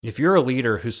If you're a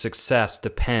leader whose success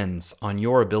depends on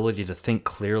your ability to think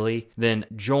clearly, then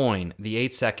join the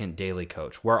 8-Second Daily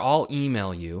Coach, where I'll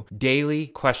email you daily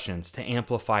questions to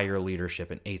amplify your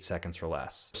leadership in 8 seconds or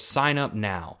less. Sign up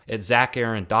now at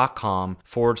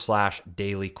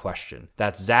zachaaron.com/daily question.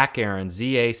 That's Zachaaron,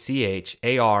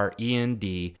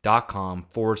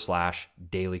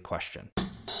 ZACHAREND.com/daily question.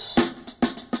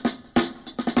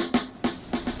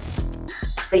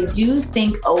 I do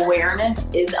think awareness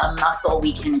is a muscle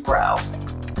we can grow.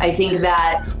 I think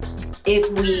that if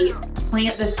we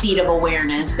plant the seed of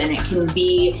awareness, and it can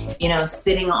be,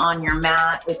 sitting on your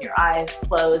mat with your eyes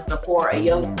closed before a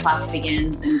yoga class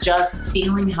begins and just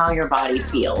feeling how your body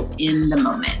feels in the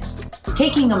moment.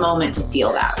 Taking a moment to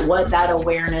feel what that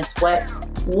awareness,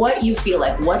 what you feel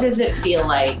like, what does it feel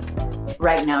like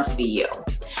right now to be you?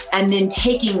 And then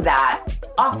taking that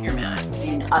off your mat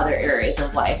in other areas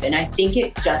of life. And I think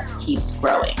it just keeps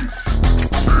growing.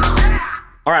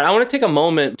 All right, I want to take a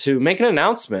moment to make an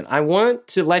announcement. I want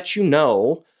to let you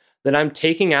know that I'm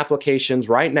taking applications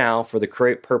right now for the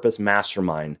Create Purpose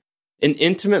Mastermind, an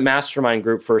intimate mastermind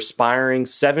group for aspiring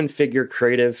 7-figure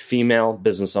creative female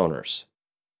business owners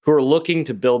who are looking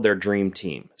to build their dream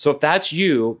team. So if that's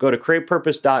you, go to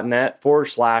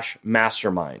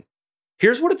createpurpose.net/mastermind.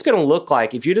 Here's what it's going to look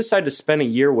like if you decide to spend a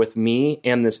year with me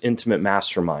and this intimate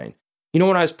mastermind.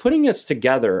 When I was putting this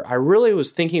together, I really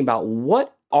was thinking about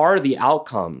what are the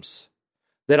outcomes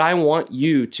that I want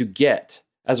you to get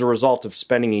as a result of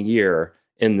spending a year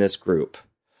in this group.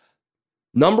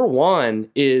 Number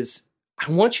one is I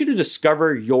want you to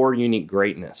discover your unique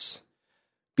greatness.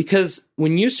 Because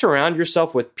when you surround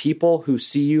yourself with people who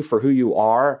see you for who you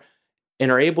are and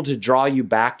are able to draw you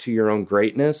back to your own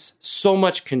greatness, so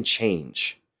much can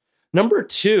change. Number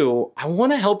two, I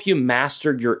want to help you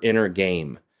master your inner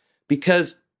game,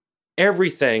 because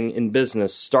everything in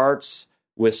business starts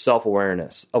with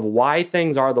self-awareness of why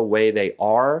things are the way they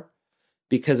are,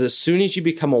 because as soon as you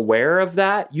become aware of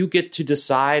that, you get to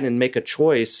decide and make a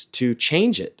choice to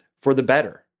change it for the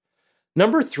better.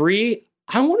 Number three,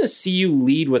 I want to see you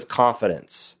lead with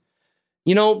confidence.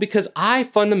 Because I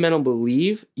fundamentally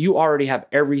believe you already have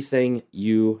everything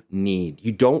you need.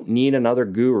 You don't need another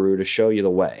guru to show you the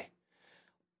way.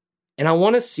 And I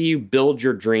want to see you build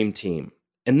your dream team.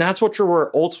 And that's what we're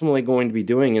ultimately going to be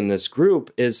doing in this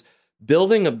group, is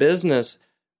building a business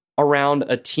around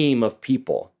a team of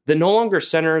people that no longer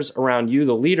centers around you,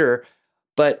 the leader,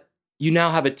 but you now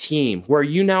have a team where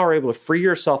you now are able to free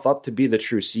yourself up to be the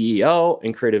true CEO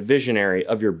and create a visionary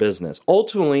of your business.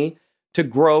 Ultimately, to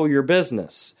grow your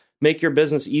business, make your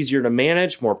business easier to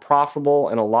manage, more profitable,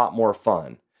 and a lot more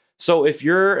fun. So if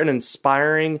you're an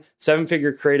inspiring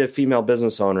 7-figure creative female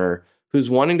business owner who's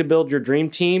wanting to build your dream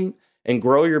team and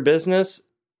grow your business,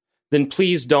 then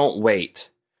please don't wait.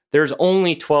 There's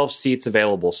only 12 seats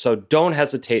available, so don't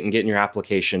hesitate in getting your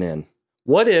application in.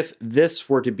 What if this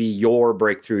were to be your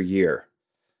breakthrough year?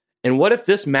 And what if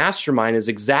this mastermind is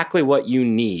exactly what you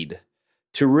need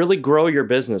to really grow your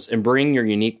business and bring your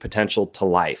unique potential to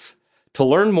life? To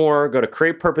learn more, go to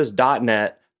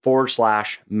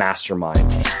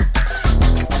createpurpose.net/mastermind.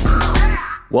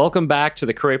 Welcome back to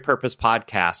the Create Purpose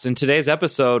podcast. In today's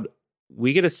episode,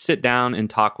 we get to sit down and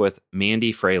talk with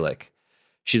Mandy Froelich.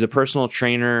 She's a personal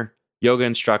trainer, yoga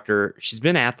instructor. She's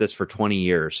been at this for 20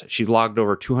 years. She's logged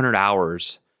over 200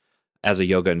 hours as a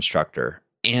yoga instructor.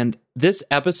 And this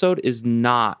episode is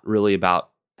not really about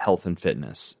health and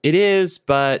fitness. It is,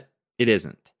 but it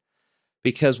isn't.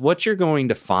 Because what you're going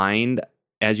to find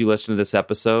as you listen to this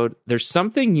episode, there's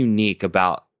something unique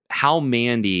about how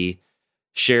Mandy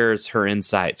shares her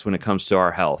insights when it comes to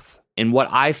our health. And what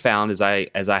I found as I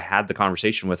had the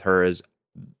conversation with her is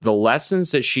the lessons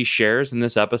that she shares in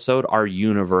this episode are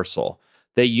universal.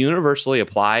 They universally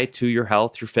apply to your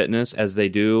health, your fitness, as they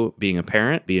do being a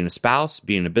parent, being a spouse,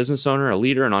 being a business owner, a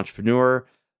leader, an entrepreneur.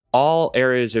 All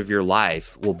areas of your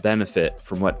life will benefit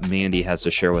from what Mandy has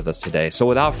to share with us today. So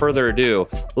without further ado,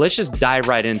 let's just dive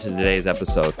right into today's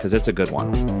episode because it's a good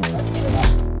one.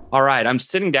 All right, I'm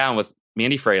sitting down with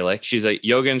Mandy Froelich. She's a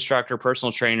yoga instructor,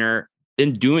 personal trainer,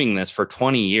 been doing this for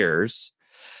 20 years.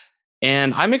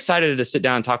 And I'm excited to sit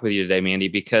down and talk with you today, Mandy,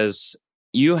 because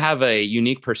you have a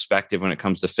unique perspective when it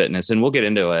comes to fitness, and we'll get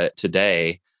into it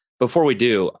today. Before we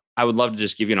do, I would love to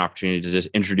just give you an opportunity to just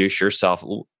introduce yourself.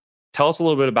 Tell us a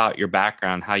little bit about your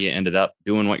background, how you ended up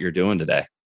doing what you're doing today.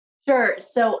 Sure.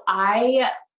 So I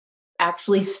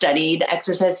actually studied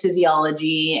exercise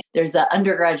physiology. There's an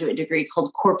undergraduate degree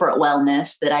called corporate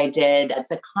wellness that I did.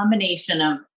 It's a combination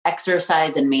of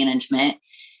exercise and management.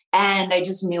 And I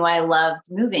just knew I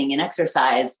loved moving and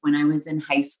exercise. When I was in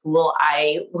high school,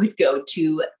 I would go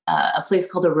to a place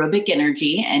called Aerobic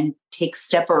Energy and take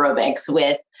step aerobics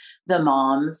with the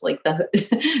moms, like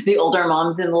the older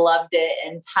moms, and loved it,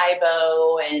 and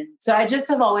Taibo. And so I just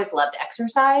have always loved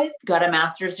exercise, got a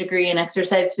master's degree in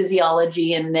exercise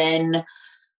physiology, and then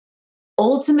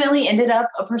ultimately ended up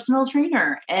a personal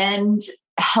trainer and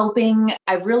helping.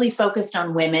 I've really focused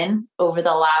on women over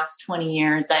the last 20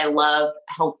 years. I love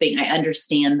helping. I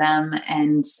understand them.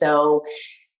 And so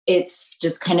it's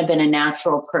just kind of been a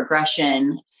natural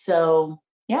progression. So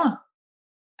yeah.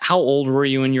 How old were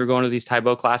you when you were going to these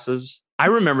Taibo classes? I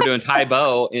remember doing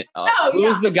Taibo. Who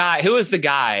was the guy?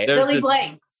 Billy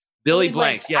Blanks. Billy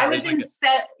Blanks. Yeah.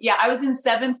 I was in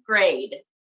seventh grade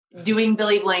doing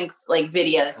Billy Blanks like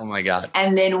videos. Oh my God.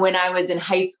 And then when I was in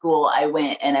high school, I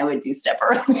went and I would do step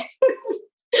aerobics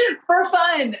for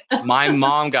fun. My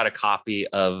mom got a copy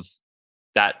of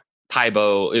that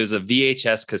Taibo. It was a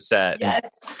VHS cassette. Yes.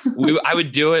 I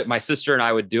would do it. My sister and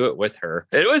I would do it with her.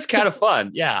 It was kind of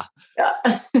fun. Yeah.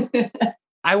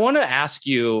 I want to ask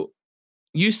you,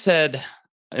 you said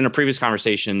in a previous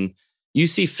conversation, you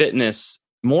see fitness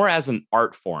more as an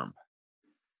art form.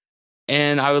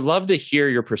 And I would love to hear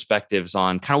your perspectives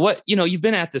on kind of what, you've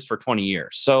been at this for 20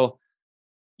 years. So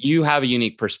you have a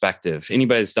unique perspective.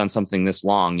 Anybody that's done something this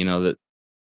long, that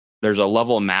there's a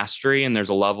level of mastery and there's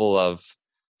a level of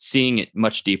seeing it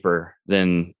much deeper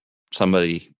than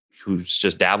somebody who's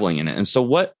just dabbling in it. And so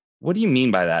what do you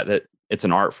mean by that it's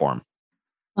an art form?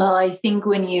 Well, I think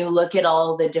when you look at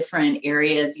all the different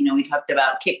areas, we talked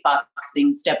about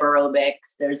kickboxing, step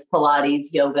aerobics, there's Pilates,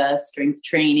 yoga, strength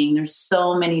training. There's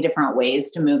so many different ways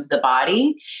to move the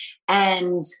body.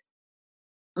 And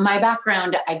my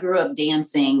background, I grew up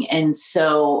dancing. And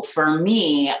so for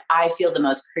me, I feel the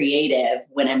most creative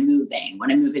when I'm moving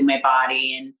my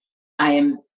body.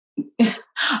 And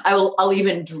I'll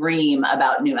even dream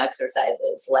about new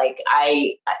exercises. Like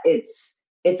it's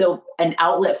an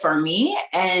outlet for me.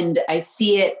 And I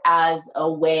see it as a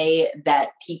way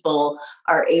that people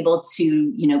are able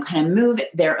to, kind of move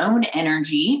their own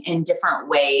energy in different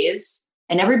ways.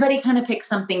 And everybody kind of picks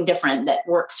something different that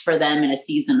works for them in a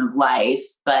season of life.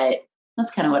 But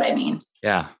that's kind of what I mean.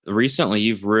 Yeah. Recently,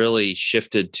 you've really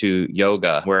shifted to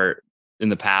yoga, where in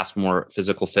the past, more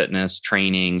physical fitness,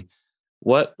 training.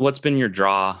 What's been your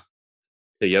draw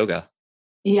to yoga?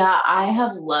 Yeah, I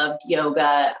have loved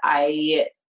yoga. I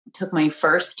took my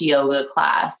first yoga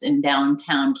class in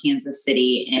downtown Kansas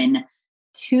City in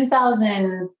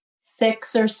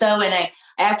 2006 or so. And I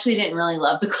actually didn't really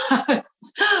love the class,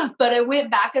 but I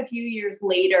went back a few years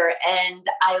later and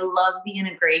I love the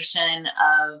integration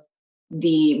of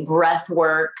the breath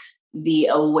work, the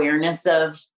awareness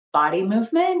of body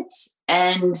movement,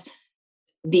 and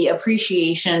the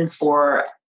appreciation for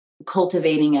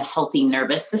cultivating a healthy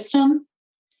nervous system.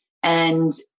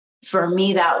 And for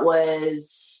me, that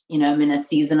was, I'm in a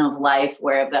season of life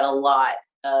where I've got a lot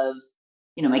of,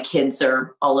 my kids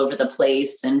are all over the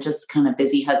place and just kind of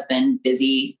busy husband,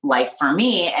 busy life for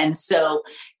me. And so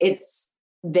it's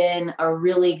been a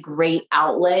really great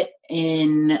outlet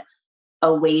in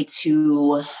a way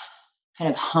to kind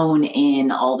of hone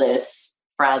in all this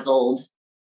frazzled,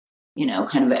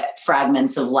 kind of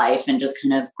fragments of life and just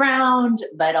kind of ground,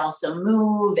 but also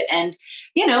move. And,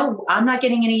 I'm not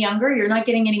getting any younger. You're not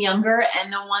getting any younger.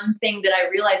 And the one thing that I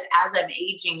realized as I'm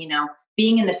aging,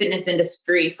 being in the fitness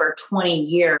industry for 20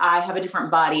 years, I have a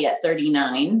different body at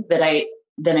 39 than I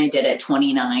did at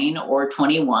 29 or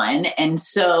 21. And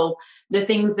so the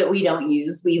things that we don't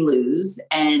use, we lose.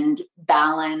 And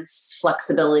balance,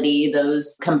 flexibility,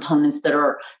 those components that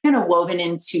are kind of woven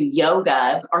into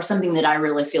yoga are something that I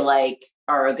really feel like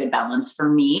are a good balance for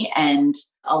me and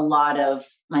a lot of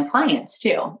my clients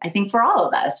too. I think for all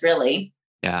of us, really.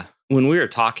 Yeah. When we were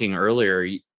talking earlier,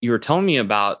 you were telling me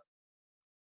about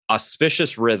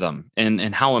auspicious rhythm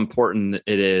and how important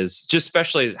it is, just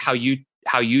especially how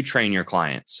you train your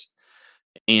clients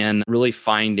and really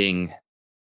finding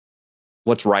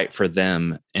what's right for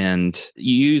them. And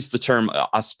you use the term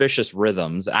auspicious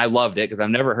rhythms. I loved it because I've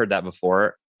never heard that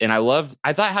before. And I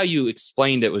thought how you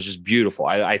explained it was just beautiful.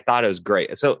 I thought it was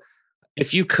great. So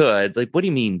if you could, what do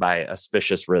you mean by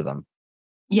auspicious rhythm?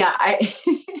 Yeah,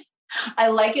 I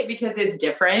like it because it's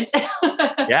different.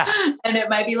 Yeah. And it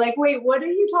might be like, wait, what are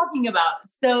you talking about?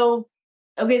 So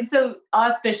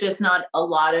auspicious, not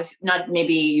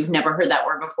maybe you've never heard that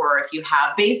word before. Or if you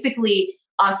have, basically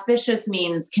auspicious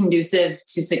means conducive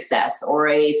to success or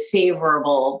a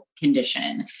favorable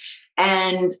condition.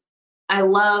 And I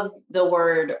love the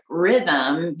word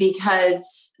rhythm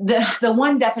because the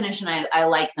one definition I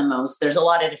like the most, there's a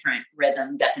lot of different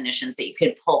rhythm definitions that you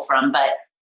could pull from, but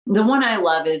the one I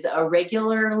love is a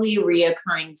regularly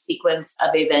reoccurring sequence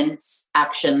of events,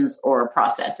 actions, or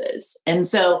processes. And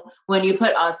so when you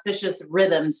put auspicious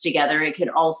rhythms together, it could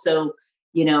also,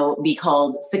 be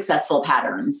called successful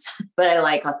patterns. But I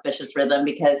like auspicious rhythm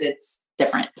because it's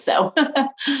different. So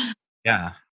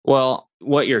yeah. Well,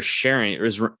 what you're sharing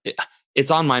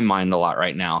it's on my mind a lot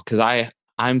right now because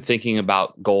I'm thinking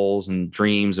about goals and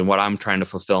dreams and what I'm trying to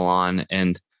fulfill on.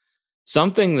 And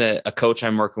something that a coach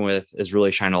I'm working with is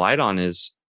really shining a light on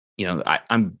is,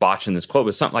 I'm botching this quote,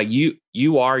 but something like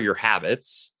you are your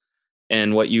habits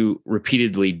and what you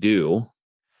repeatedly do.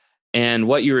 And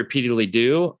what you repeatedly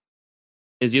do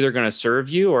is either going to serve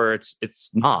you or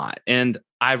it's not. And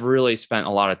I've really spent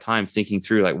a lot of time thinking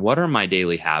through, like, what are my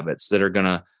daily habits that are going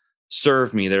to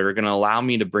serve me, that are going to allow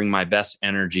me to bring my best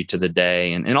energy to the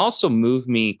day and also move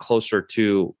me closer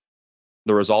to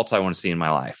the results I want to see in my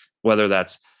life, whether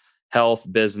that's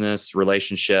health, business,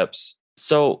 relationships.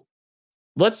 So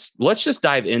let's just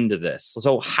dive into this.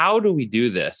 So how do we do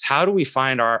this? How do we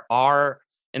find our,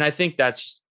 and I think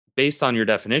that's based on your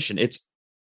definition, it's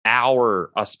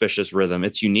our auspicious rhythm.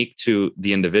 It's unique to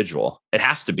the individual. It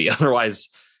has to be. Otherwise,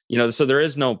 so there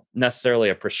is no necessarily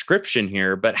a prescription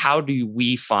here, but how do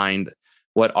we find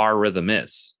what our rhythm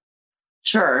is?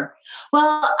 Sure.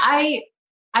 Well, I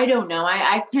don't know.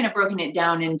 I've kind of broken it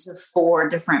down into 4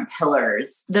 different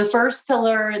pillars. The first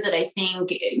pillar that I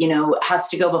think, has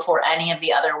to go before any of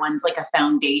the other ones, like a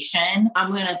foundation.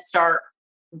 I'm going to start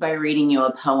by reading you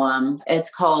a poem.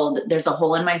 It's called There's a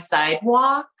Hole in My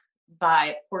Sidewalk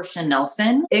by Portia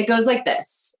Nelson. It goes like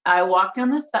this. I walk down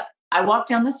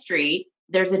the street.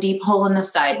 There's a deep hole in the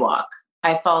sidewalk.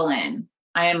 I fall in.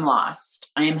 I am lost.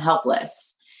 I am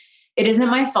helpless. It isn't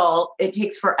my fault. It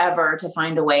takes forever to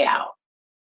find a way out.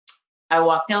 I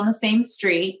walk down the same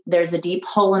street. There's a deep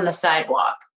hole in the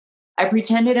sidewalk. I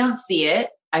pretend I don't see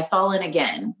it. I fall in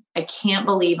again. I can't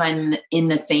believe I'm in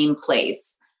the same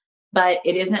place, but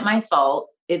it isn't my fault.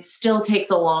 It still takes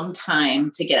a long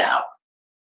time to get out.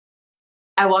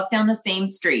 I walk down the same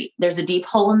street. There's a deep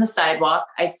hole in the sidewalk.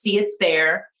 I see it's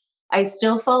there. I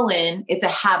still fall in. It's a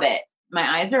habit.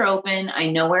 My eyes are open. I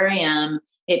know where I am.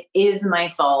 It is my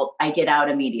fault. I get out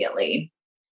immediately.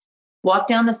 Walk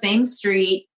down the same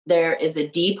street. There is a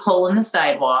deep hole in the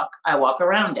sidewalk. I walk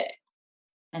around it.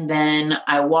 And then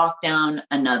I walk down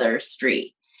another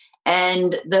street.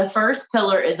 And the first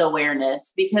pillar is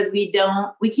awareness because we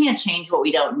can't change what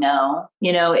we don't know.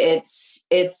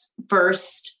 It's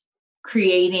first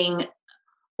creating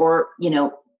or,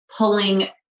 pulling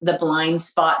the blind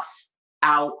spots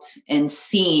out and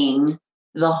seeing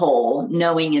the hole,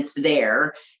 knowing it's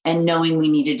there and knowing we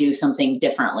need to do something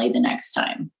differently the next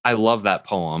time. I love that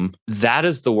poem. That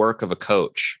is the work of a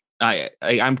coach.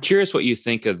 I'm curious what you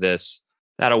think of this,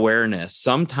 that awareness.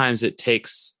 Sometimes it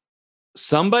takes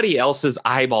somebody else's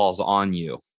eyeballs on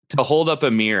you to hold up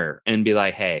a mirror and be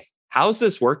like, hey, how's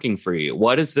this working for you?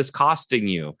 What is this costing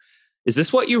you? Is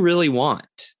this what you really want?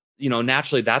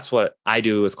 Naturally, that's what I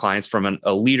do with clients from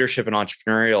a leadership and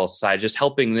entrepreneurial side, just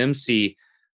helping them see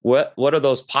what are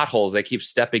those potholes they keep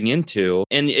stepping into.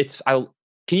 And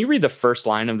can you read the first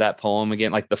line of that poem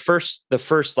again? Like the first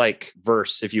like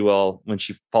verse, if you will, when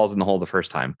she falls in the hole the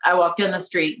first time. I walk down the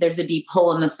street. There's a deep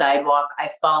hole in the sidewalk. I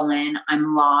fall in.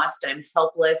 I'm lost. I'm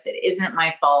helpless. It isn't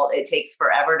my fault. It takes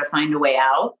forever to find a way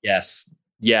out.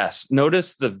 Yes.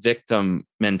 Notice the victim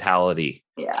mentality.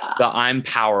 Yeah. The I'm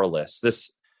powerless.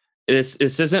 This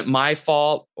isn't my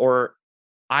fault, or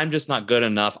I'm just not good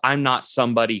enough. I'm not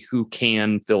somebody who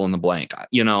can fill in the blank,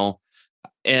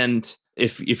 And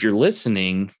if you're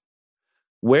listening,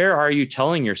 where are you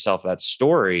telling yourself that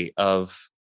story of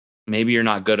maybe you're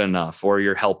not good enough or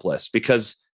you're helpless?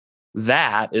 Because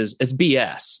it's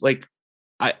BS. Like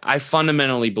I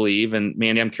fundamentally believe, and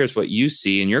Mandy, I'm curious what you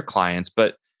see in your clients,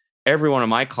 but every one of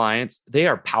my clients, they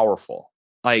are powerful.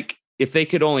 Like if they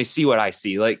could only see what I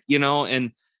see,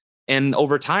 and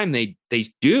over time they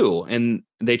do, and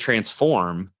they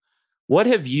transform. What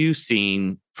have you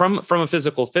seen from a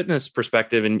physical fitness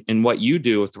perspective and what you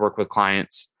do with work with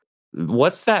clients?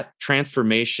 What's that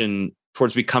transformation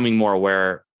towards becoming more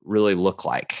aware really look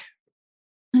like?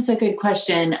 That's a good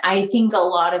question. I think a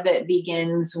lot of it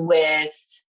begins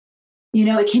with,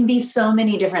 it can be so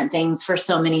many different things for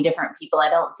so many different people. I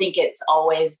don't think it's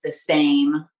always the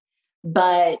same,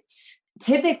 but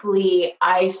typically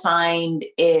I find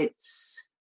it's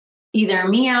either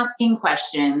me asking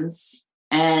questions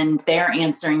and they're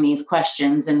answering these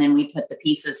questions. And then we put the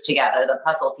pieces together, the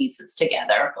puzzle pieces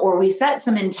together, or we set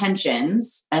some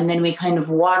intentions and then we kind of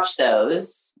watch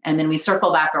those. And then we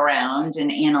circle back around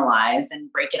and analyze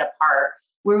and break it apart,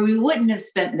 where we wouldn't have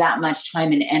spent that much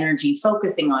time and energy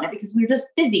focusing on it because we're just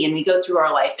busy and we go through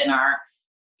our life in our,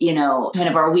 kind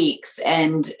of our weeks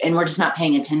and we're just not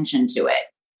paying attention to it.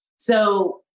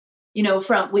 So,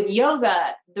 with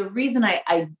yoga, the reason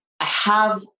I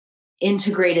have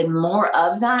integrated more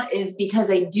of that is because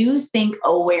I do think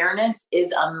awareness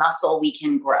is a muscle we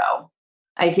can grow.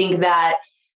 I think that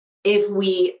if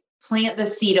we plant the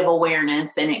seed of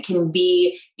awareness, and it can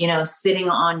be, sitting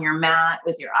on your mat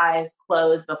with your eyes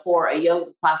closed before a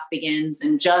yoga class begins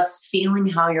and just feeling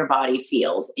how your body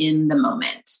feels in the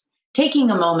moment,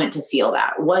 taking a moment to feel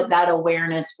what that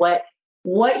awareness,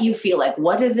 what you feel like,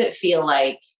 what does it feel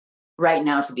like right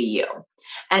now to be you?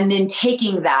 And then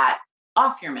taking that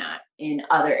off your mat in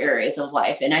other areas of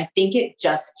life. And I think it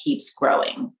just keeps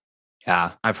growing.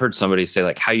 Yeah. I've heard somebody say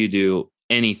like how you do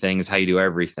anything is how you do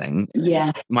everything.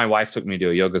 Yeah. My wife took me to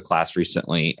a yoga class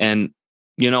recently. And,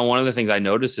 one of the things I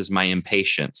noticed is my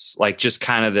impatience, like just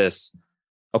kind of this,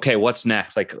 okay, what's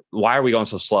next? Like, why are we going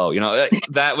so slow?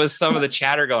 That was some of the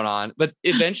chatter going on, but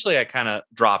eventually I kind of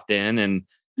dropped in and,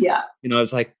 I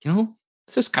was like,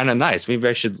 this is kind of nice. Maybe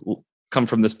I should come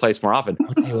from this place more often.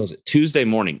 What day was it? Tuesday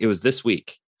morning. It was this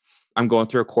week. I'm going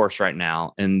through a course right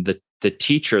now. And the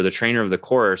teacher, the trainer of the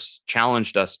course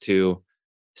challenged us to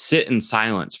sit in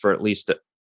silence for at least,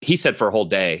 he said for a whole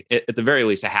day, at the very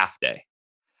least a half day.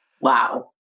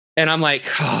 Wow. And I'm like,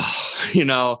 and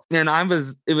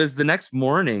it was the next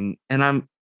morning and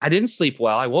I didn't sleep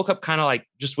well. I woke up kind of like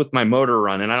just with my motor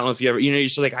running. I don't know if you ever, you're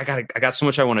just like, I got so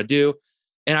much I want to do.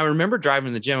 And I remember driving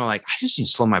to the gym. I'm like, I just need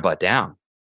to slow my butt down.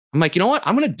 I'm like, you know what?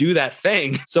 I'm going to do that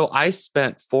thing. So I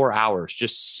spent 4 hours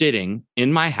just sitting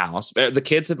in my house. The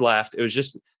kids had left. It was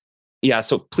just,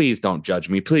 so please don't judge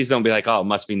me. Please don't be like, oh, it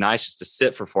must be nice just to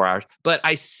sit for 4 hours. But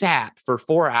I sat for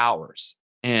 4 hours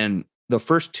and the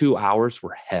first 2 hours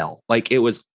were hell. Like it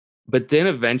was, but then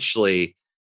eventually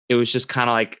it was just kind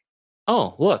of like,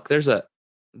 oh, look, there's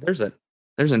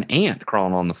an ant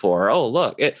crawling on the floor. Oh,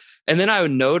 look. And then I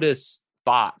would notice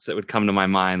thoughts that would come to my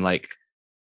mind, like,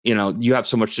 you have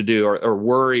so much to do, or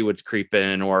worry would creep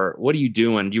in, or what are you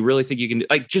doing? Do you really think you can do,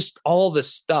 like just all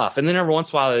this stuff? And then every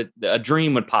once in a while, a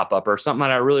dream would pop up or something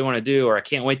that I really want to do, or I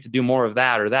can't wait to do more of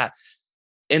that or that.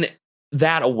 And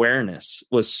that awareness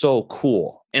was so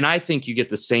cool. And I think you get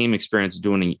the same experience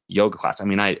doing a yoga class. I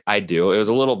mean, I do. It was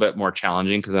a little bit more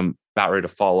challenging because I'm about ready to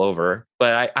fall over,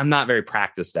 but I'm not very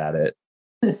practiced at it.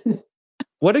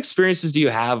 What experiences do you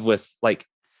have with like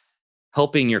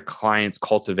helping your clients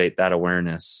cultivate that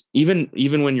awareness, even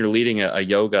when you're leading a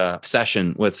yoga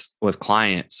session with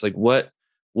clients? Like what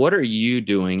are you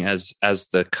doing as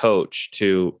the coach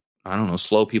to, I don't know,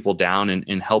 slow people down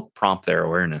and help prompt their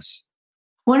awareness?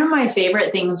 One of my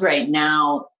favorite things right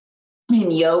now in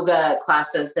yoga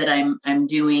classes that I'm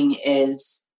doing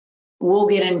is we'll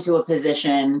get into a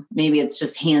position, maybe it's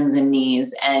just hands and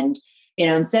knees, and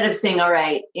instead of saying, all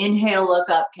right, inhale, look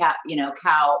up, cat,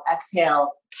 cow,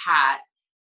 exhale, cat,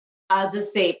 I'll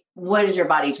just say, what is your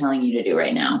body telling you to do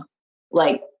right now?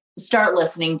 Like, start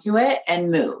listening to it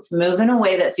and move in a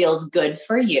way that feels good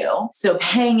for you. So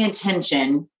paying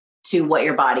attention to what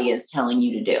your body is telling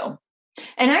you to do.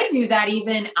 And I do that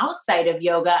even outside of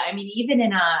yoga. I mean, even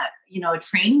in a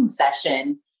training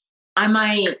session, I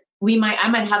might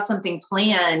have something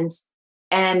planned,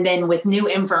 and then with new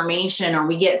information, or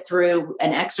we get through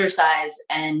an exercise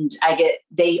and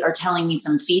they are telling me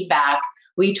some feedback,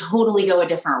 we totally go a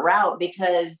different route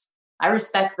because I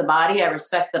respect the body, I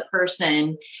respect the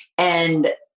person,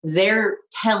 and they're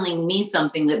telling me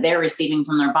something that they're receiving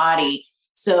from their body.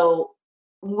 So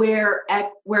where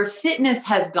fitness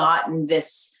has gotten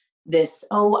this,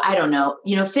 I don't know,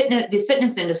 the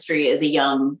fitness industry is a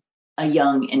young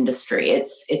industry.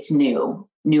 It's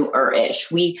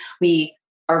newer-ish. We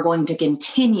are going to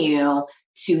continue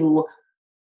to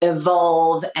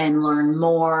evolve and learn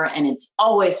more. And it's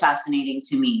always fascinating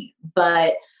to me.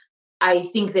 But I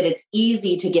think that it's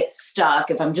easy to get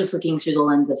stuck if I'm just looking through the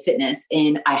lens of fitness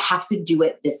and I have to do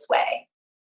it this way.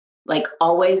 Like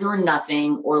always or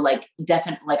nothing, or like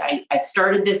definitely, like I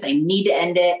started this, I need to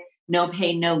end it, no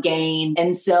pain, no gain.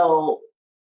 And so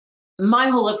my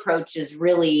whole approach is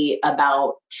really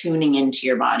about tuning into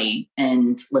your body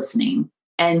and listening.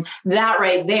 And that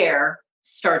right there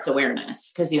starts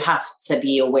awareness, because you have to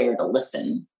be aware to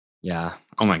listen. Yeah.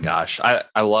 Oh my gosh.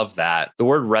 I love that. The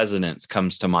word resonance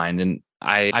comes to mind. And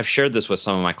I've shared this with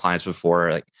some of my clients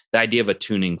before, like the idea of a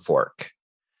tuning fork.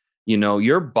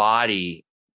 Your body,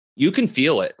 you can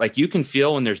feel it. Like you can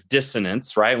feel when there's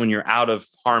dissonance, right? When you're out of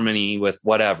harmony with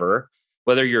whatever,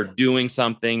 whether you're doing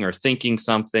something or thinking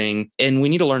something. And we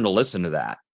need to learn to listen to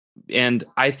that. And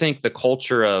I think the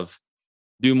culture of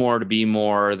do more to be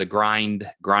more, the grind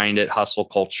it, hustle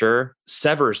culture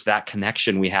severs that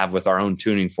connection we have with our own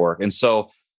tuning fork. And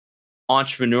so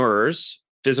entrepreneurs,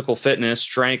 physical fitness,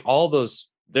 strength, all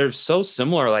those, they're so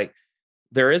similar. Like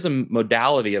there is a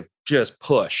modality of just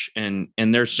push and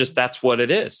there's just, that's what it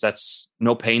is. That's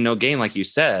no pain, no gain, like you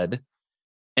said.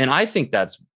 And I think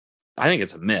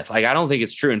it's a myth. Like, I don't think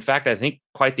it's true. In fact, I think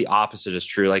quite the opposite is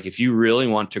true. Like if you really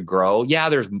want to grow, yeah,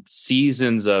 there's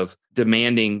seasons of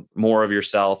demanding more of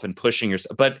yourself and pushing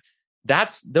yourself, but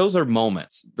those are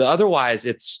moments. Otherwise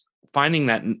it's finding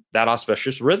that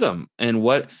auspicious rhythm and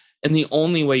the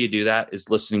only way you do that is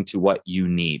listening to what you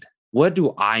need. What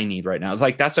do I need right now? It's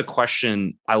like, that's a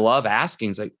question I love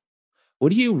asking. It's like, what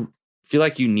do you feel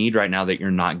like you need right now that you're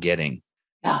not getting?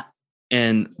 Yeah.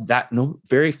 And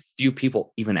very few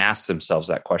people even ask themselves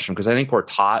that question, because I think we're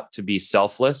taught to be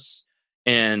selfless,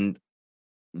 and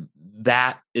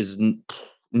that is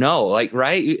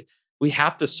right. We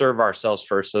have to serve ourselves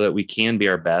first so that we can be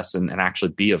our best and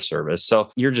actually be of service.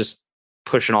 So you're just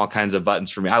pushing all kinds of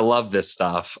buttons for me. I love this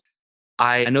stuff.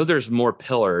 I know there's more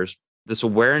pillars, this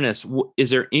awareness. Is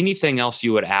there anything else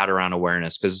you would add around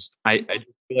awareness? Because I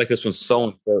feel like this one's so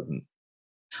important.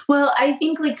 Well, I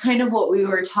think like kind of what we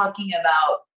were talking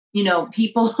about,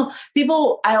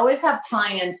 people, I always have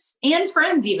clients and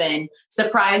friends even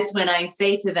surprised when I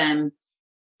say to them,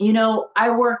 I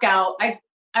work out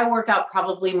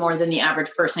probably more than the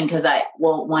average person because I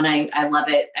love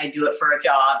it. I do it for a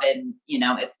job and,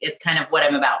 it's kind of what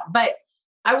I'm about. But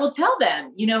I will tell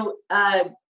them,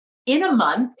 in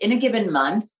a given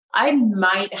month, I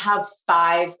might have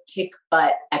 5 kick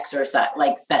butt exercise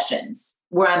like sessions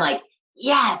where I'm like,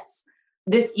 yes,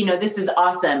 this is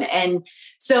awesome. And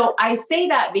so I say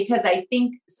that because I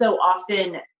think so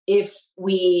often if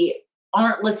we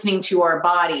aren't listening to our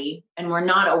body and we're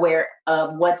not aware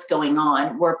of what's going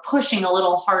on, we're pushing a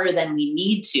little harder than we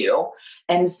need to.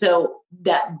 And so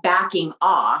that backing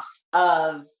off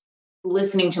of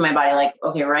listening to my body, like,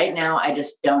 okay, right now I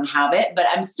just don't have it, but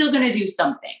I'm still going to do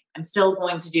something. I'm still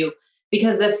going to do,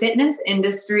 because the fitness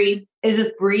industry is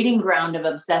this breeding ground of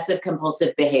obsessive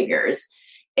compulsive behaviors.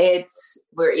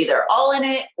 We're either all in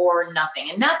it or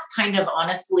nothing. And that's kind of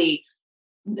honestly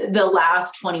the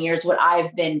last 20 years, what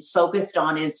I've been focused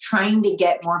on is trying to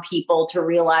get more people to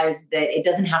realize that it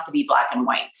doesn't have to be black and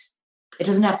white. It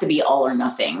doesn't have to be all or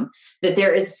nothing, that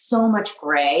there is so much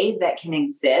gray that can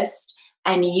exist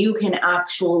and you can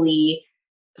actually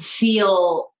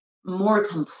feel more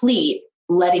complete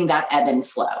letting that ebb and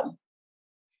flow.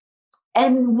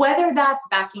 And whether that's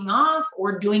backing off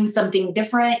or doing something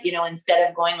different, instead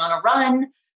of going on a run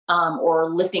or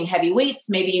lifting heavy weights,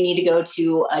 maybe you need to go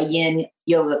to a yin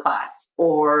yoga class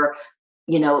or,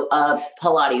 a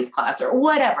Pilates class or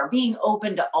whatever, being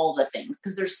open to all the things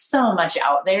because there's so much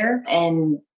out there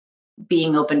and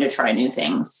being open to try new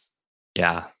things.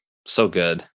 Yeah, so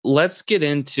good. Let's get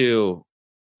into,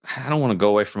 I don't want to go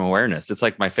away from awareness. It's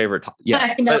like my favorite.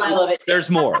 Yeah, I know, I love it too.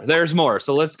 There's more.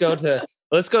 So let's go to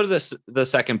the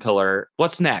second pillar.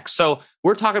 What's next? So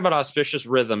we're talking about auspicious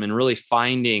rhythm and really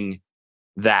finding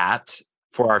that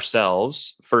for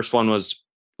ourselves. First one was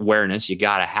awareness. You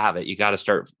got to have it. You got to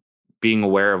start being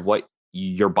aware of what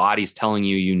your body's telling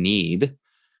you need.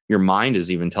 Your mind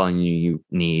is even telling you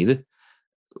need.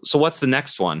 So what's the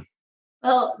next one?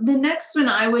 Well, the next one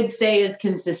I would say is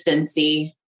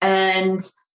consistency. And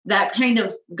that kind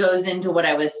of goes into what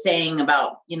I was saying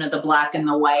about, the black and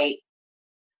the white.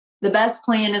 The best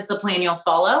plan is the plan you'll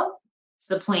follow. It's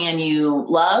the plan you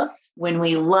love. When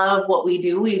we love what we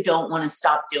do, we don't want to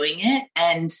stop doing it.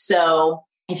 And so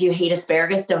if you hate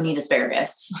asparagus, don't eat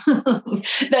asparagus.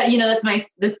 That's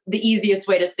the easiest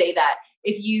way to say that.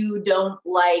 If you don't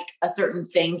like a certain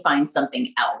thing, find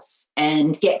something else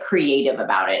and get creative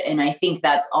about it. And I think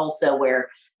that's also where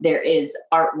there is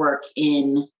artwork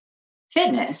in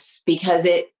fitness, because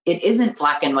it isn't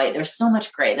black and white. There's so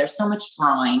much gray. There's so much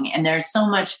drawing and there's so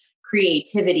much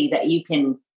creativity that you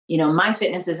can, my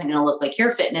fitness isn't going to look like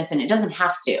your fitness, and it doesn't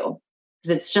have to,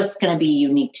 because it's just going to be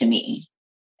unique to me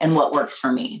and what works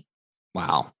for me.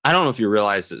 Wow. I don't know if you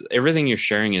realize that everything you're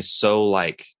sharing is so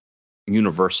like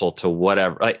universal to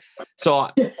whatever, like, so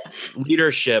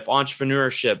leadership,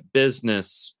 entrepreneurship,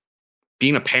 business,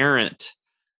 being a parent,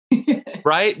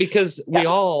 right? Because we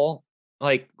all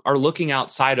like are looking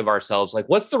outside of ourselves. Like,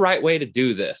 what's the right way to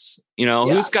do this?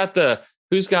 Who's got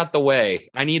the way?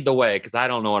 I need the way because I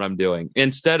don't know what I'm doing.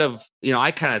 Instead of,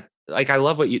 I kind of like, I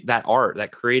love that art,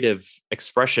 that creative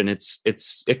expression.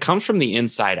 It comes from the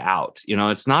inside out.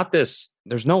 It's not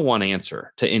there's no one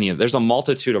answer to any of it. There's a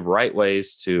multitude of right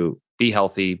ways to be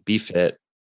healthy, be fit,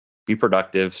 be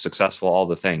productive, successful, all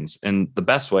the things. And the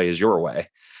best way is your way.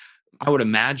 I would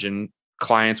imagine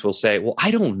clients will say, well,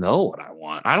 I don't know what I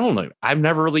want. I don't know. I've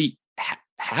never really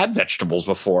had vegetables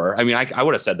before. I mean, I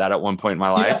would have said that at one point in my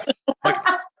life,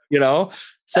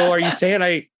 so are you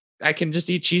saying I can just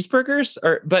eat cheeseburgers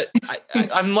but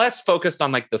I'm less focused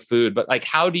on like the food, but like,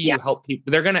 how do you help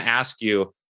people? They're going to ask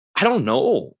you, I don't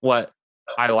know what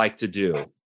I like to do.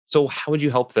 So how would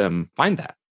you help them find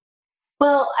that?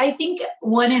 Well, I think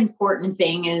one important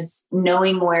thing is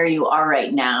knowing where you are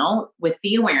right now with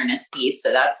the awareness piece.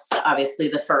 So that's obviously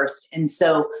the first. And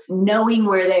so knowing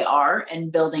where they are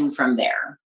and building from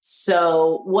there.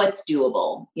 So what's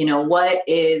doable? What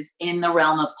is in the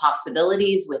realm of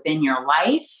possibilities within your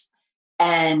life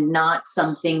and not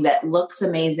something that looks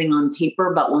amazing on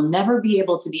paper, but will never be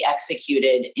able to be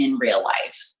executed in real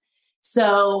life.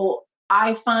 So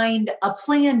I find a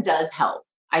plan does help.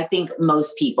 I think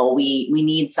most people, we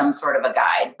need some sort of a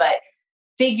guide, but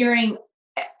figuring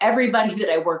everybody that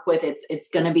I work with, it's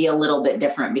going to be a little bit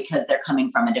different because they're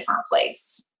coming from a different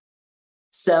place.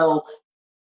 So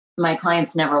my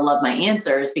clients never love my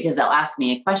answers because they'll ask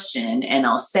me a question and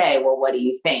I'll say, well, what do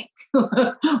you think?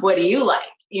 What do you like?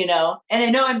 And I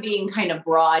know I'm being kind of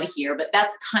broad here, but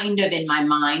that's kind of in my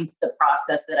mind, the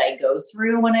process that I go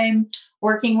through when I'm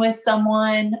working with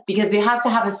someone, because you have to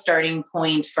have a starting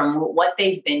point from what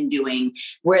they've been doing,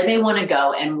 where they want to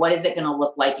go, and what is it going to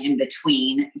look like in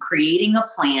between, creating a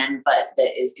plan, but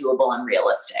that is doable and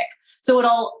realistic. So what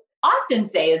I'll often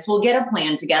say is we'll get a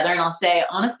plan together and I'll say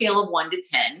on a scale of 1 to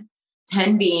 10,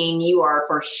 10 being you are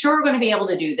for sure going to be able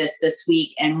to do this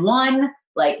week, and 1,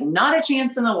 like not a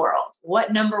chance in the world.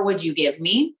 What number would you give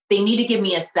me? They need to give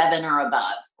me a 7 or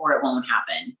above or it won't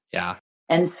happen. Yeah.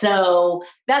 And so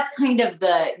that's kind of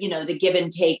the, the give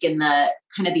and take and the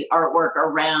kind of the artwork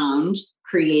around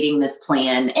creating this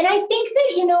plan. And I think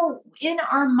that, in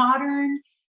our modern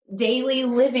daily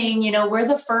living, we're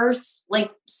the first like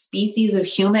species of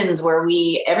humans where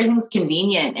everything's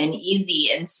convenient and easy.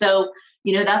 And so,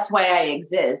 that's why I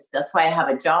exist. That's why I have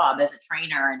a job as a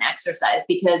trainer and exercise,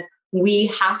 because we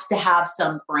have to have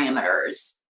some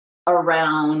parameters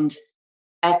around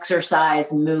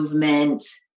exercise, movement,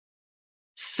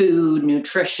 food,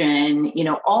 nutrition,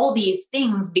 all these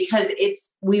things, because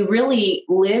we really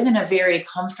live in a very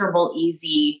comfortable,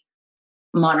 easy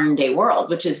modern day world,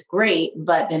 which is great.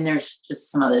 But then there's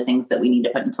just some other things that we need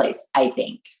to put in place, I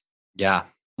think. Yeah.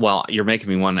 Well, you're making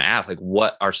me want to ask, like,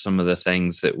 what are some of the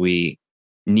things that we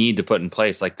need to put in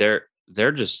place? Like they're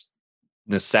just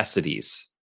necessities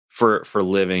for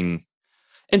living.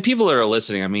 And people that are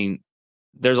listening, I mean,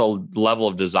 there's a level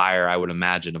of desire, I would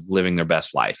imagine, of living their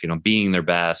best life, being their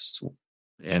best.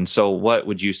 And so what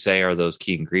would you say are those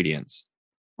key ingredients?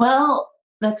 Well,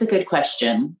 that's a good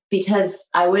question, because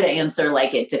I would answer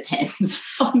like it depends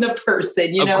on the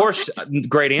person, Of course,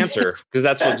 great answer, because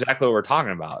that's exactly what we're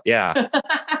talking about. Yeah.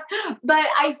 But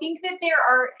I think that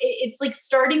it's like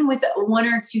starting with 1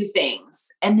 or 2 things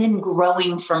and then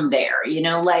growing from there,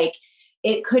 like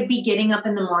it could be getting up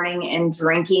in the morning and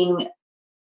drinking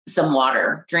some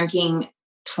water, drinking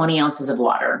 20 ounces of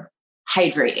water,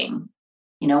 hydrating.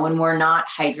 When we're not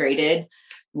hydrated,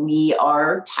 we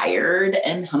are tired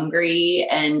and hungry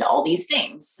and all these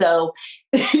things. So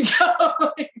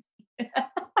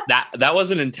that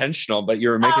wasn't intentional, but you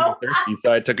were making me thirsty,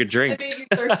 so I took a drink. I made you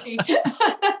thirsty.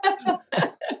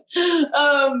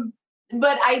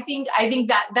 But I think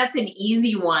that's an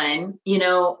easy one.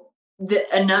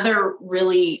 Another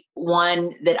really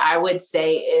one that I would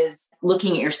say is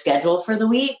looking at your schedule for the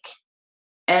week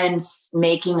and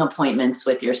making appointments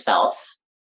with yourself.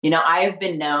 I've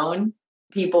been known,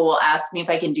 people will ask me if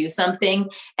I can do something,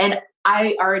 and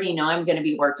I already know I'm going to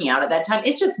be working out at that time.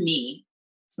 It's just me.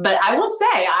 But I will say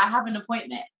I have an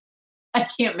appointment. I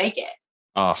can't make it.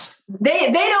 Oh.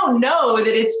 They don't know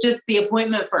that it's just the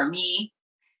appointment for me,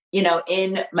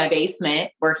 in my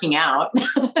basement working out.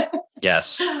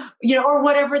 Yes. Or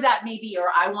whatever that may be, or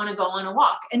I want to go on a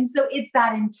walk. And so it's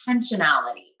that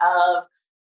intentionality of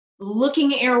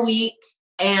looking at your week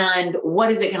and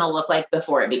what is it going to look like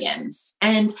before it begins.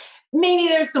 And maybe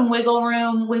there's some wiggle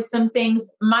room with some things.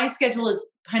 My schedule is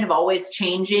kind of always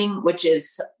changing, which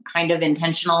is kind of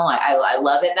intentional. I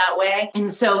love it that way.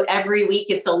 And so every week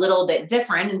it's a little bit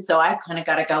different. And so I've kind of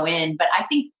got to go in, but I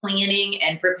think planning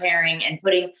and preparing and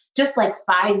putting just like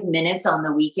 5 minutes on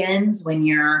the weekends when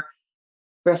you're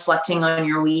reflecting on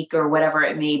your week or whatever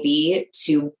it may be,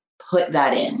 to put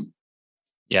that in.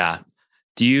 Yeah.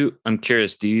 I'm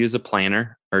curious, do you use a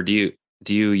planner or do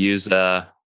you use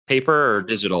paper or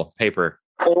digital paper?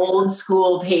 Old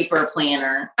school paper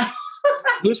planner.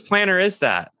 Whose planner is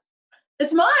that?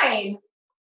 It's mine.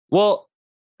 Well,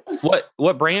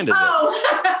 what brand is it?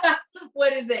 Oh,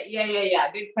 what is it?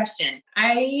 Yeah. Good question.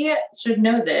 I should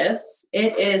know this.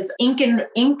 It is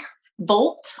Ink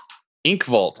Volt. Ink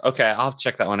Volt. Okay, I'll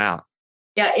check that one out.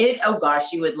 Yeah, oh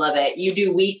gosh, you would love it. You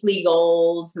do weekly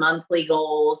goals, monthly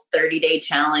goals, 30-day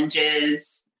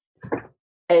challenges.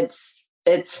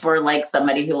 It's for like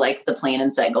somebody who likes to plan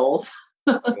and set goals.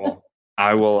 Cool.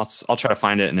 I'll try to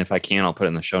find it. And if I can, I'll put it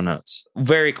in the show notes.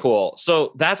 Very cool.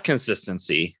 So that's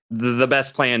consistency. The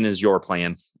best plan is your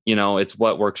plan. It's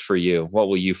what works for you. What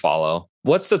will you follow?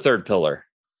 What's the third pillar?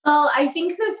 Well, I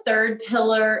think the third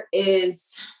pillar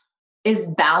is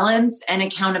balance and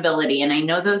accountability. And I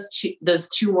know those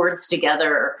two words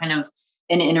together are kind of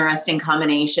an interesting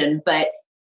combination, but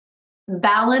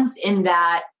balance in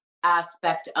that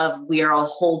aspect of we are a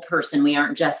whole person. We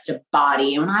aren't just a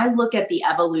body. And when I look at the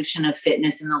evolution of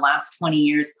fitness in the last 20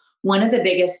 years, one of the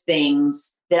biggest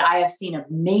things that I have seen a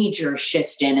major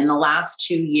shift in the last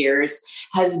 2 years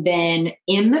has been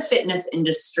in the fitness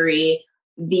industry,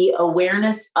 the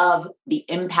awareness of the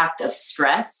impact of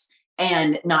stress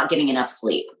and not getting enough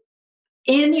sleep.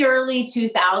 In the early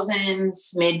 2000s,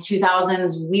 mid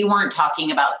 2000s, we weren't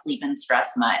talking about sleep and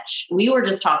stress much. We were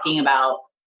just talking about,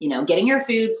 getting your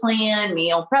food plan,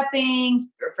 meal prepping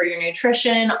for your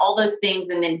nutrition, all those things,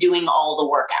 and then doing all the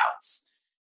workouts.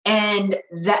 And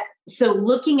so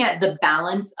looking at the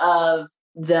balance of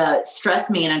the stress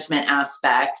management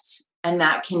aspect, and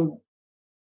that can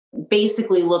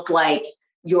basically look like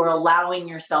you're allowing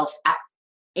yourself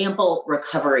ample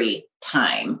recovery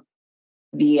time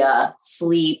via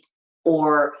sleep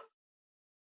or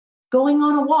going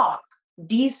on a walk,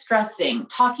 de-stressing,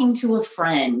 talking to a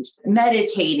friend,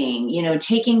 meditating,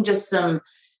 taking just some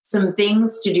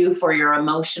things to do for your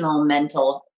emotional,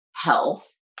 mental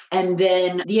health. And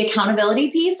then the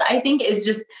accountability piece, I think, is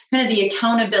just kind of the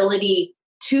accountability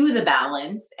to the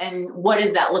balance. And what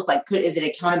does that look like? Is it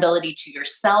accountability to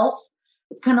yourself?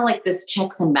 It's kind of like this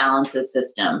checks and balances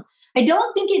system. I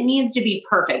don't think it needs to be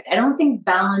perfect. I don't think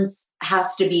balance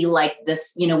has to be like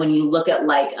this, when you look at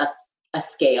like a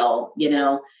scale,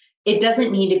 it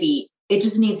doesn't need to be, it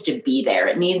just needs to be there.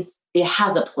 It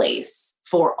has a place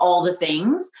for all the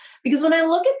things. Because when I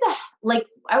look at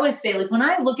when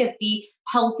I look at the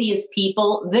healthiest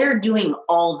people, they're doing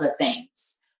all the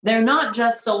things. They're not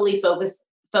just solely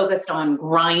focused on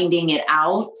grinding it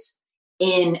out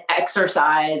in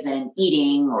exercise and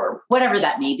eating or whatever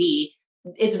that may be.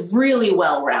 It's really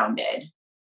well-rounded.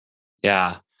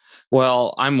 Yeah.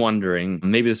 Well, I'm wondering,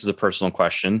 maybe this is a personal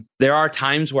question. There are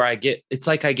times where I get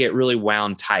really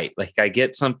wound tight. Like I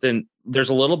get something, there's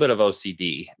a little bit of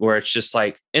OCD where it's just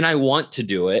like, and I want to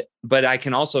do it, but I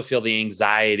can also feel the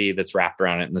anxiety that's wrapped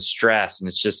around it and the stress. And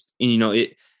it's just,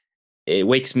 it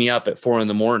wakes me up at 4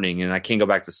 a.m. and I can't go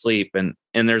back to sleep. And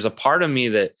there's a part of me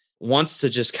that wants to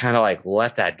just kind of like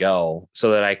let that go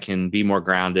so that I can be more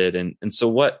grounded. And so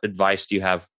what advice do you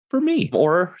have for me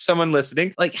or someone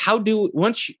listening? Like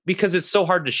because it's so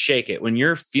hard to shake it when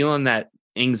you're feeling that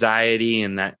anxiety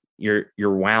and that you're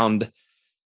wound,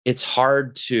 it's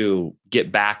hard to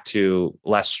get back to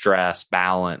less stress,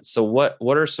 balance. So what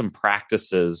are some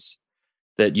practices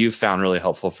that you've found really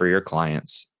helpful for your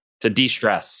clients to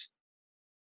de-stress?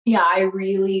 Yeah, I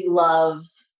really love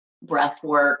breath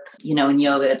work. In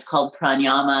yoga, it's called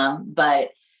pranayama, but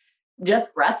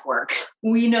just breath work.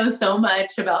 We know so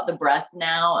much about the breath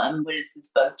now. What is this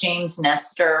book? James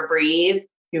Nestor, Breathe.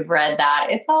 You've read that.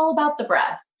 It's all about the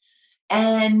breath.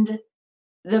 And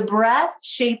the breath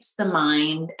shapes the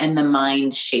mind and the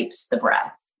mind shapes the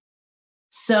breath.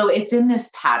 So it's in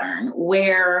this pattern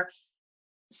where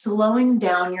slowing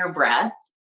down your breath,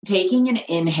 taking an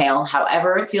inhale,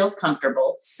 however it feels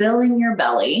comfortable, filling your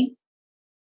belly,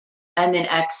 and then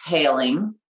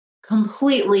exhaling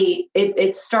completely.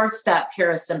 It starts that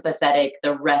parasympathetic,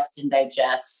 the rest and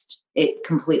digest. It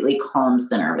completely calms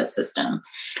the nervous system.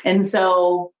 And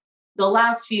so the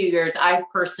last few years, I've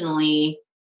personally,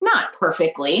 not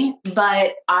perfectly,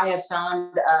 but I have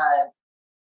found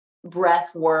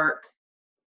breath work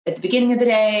at the beginning of the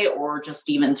day or just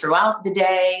even throughout the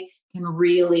day can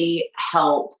really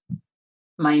help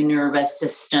my nervous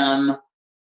system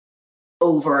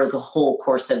over the whole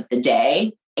course of the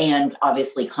day, and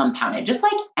obviously compounded, just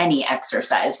like any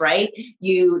exercise, right?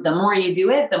 The more you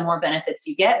do it, the more benefits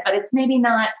you get, but it's maybe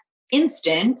not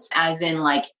instant, as in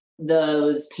like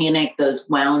those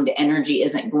wound energy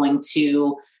isn't going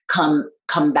to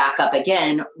come back up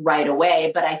again right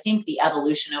away. But I think the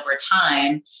evolution over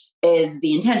time is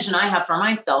the intention I have for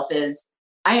myself is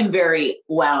I am very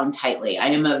wound tightly. I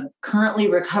am a currently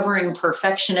recovering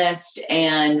perfectionist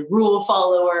and rule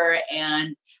follower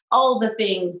and all the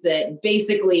things that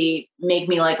basically make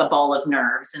me like a ball of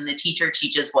nerves. And the teacher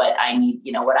teaches what I need,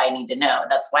 what I need to know.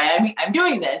 That's why I'm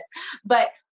doing this. But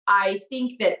I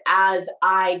think that as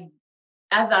I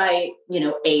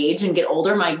age and get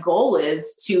older, my goal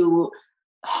is to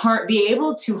be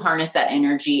able to harness that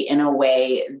energy in a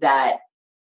way that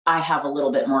I have a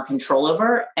little bit more control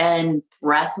over. And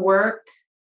breath work,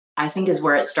 I think, is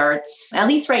where it starts, at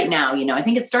least right now. I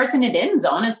think it starts and it ends,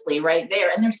 honestly, right there.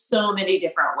 And there's so many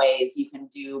different ways you can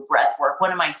do breath work.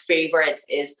 One of my favorites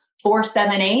is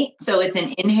 4-7-8. So it's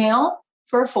an inhale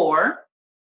for 4,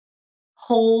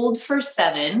 hold for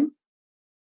 7,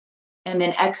 and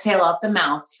then exhale out the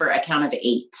mouth for a count of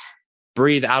 8.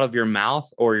 Breathe out of your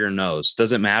mouth or your nose.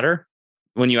 Does it matter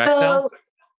when you exhale?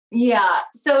 Yeah.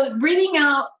 So breathing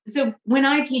out. So when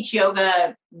I teach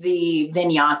yoga, the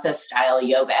vinyasa style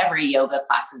yoga, every yoga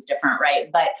class is different,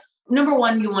 right? But number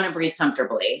one, you want to breathe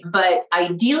comfortably. But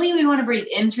ideally, we want to breathe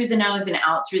in through the nose and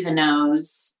out through the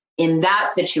nose in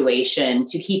that situation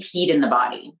to keep heat in the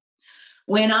body.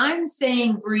 When I'm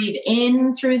saying breathe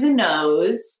in through the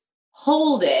nose,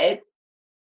 hold it.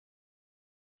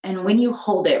 And when you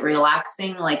hold it,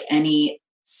 relaxing like any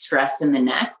stress in the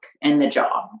neck and the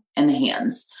jaw and the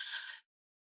hands.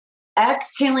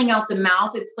 Exhaling out the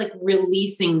mouth, it's like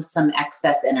releasing some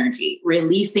excess energy,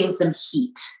 releasing some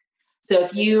heat. So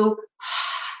if you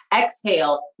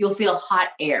exhale, you'll feel hot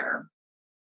air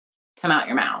come out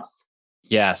your mouth.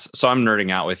 Yes. So I'm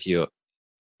nerding out with you.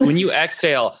 When you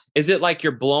exhale, is it like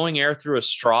you're blowing air through a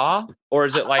straw, or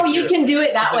is it like you can do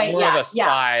it that way? More Yeah, of a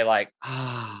sigh, like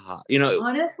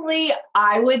Honestly,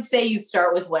 I would say you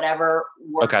start with whatever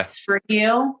works for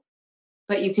you,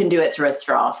 but you can do it through a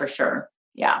straw for sure.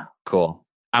 Yeah. Cool.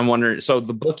 I'm wondering. So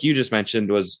the book you just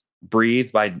mentioned was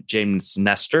 "Breathe" by James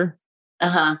Nestor.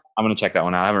 I'm going to check that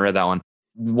one out. I haven't read that one.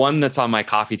 One that's on my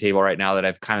coffee table right now that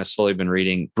I've kind of slowly been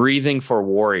reading, Breathing for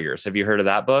Warriors. Have you heard of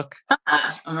that book?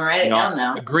 I'm going to write it down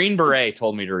now. A Green Beret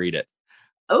told me to read it.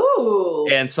 Oh.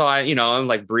 And so I'm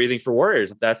like, Breathing for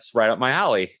Warriors. That's right up my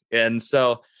alley. And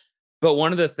so, but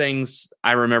one of the things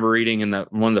I remember reading in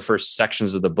one of the first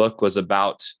sections of the book was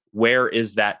about where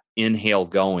is that inhale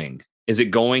going? Is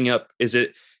it going up? Is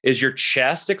your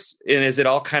chest, and is it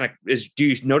all kind of, do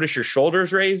you notice your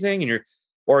shoulders raising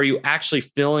or are you actually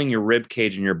feeling your rib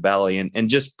cage and your belly and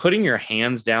just putting your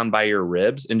hands down by your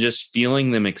ribs and just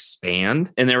feeling them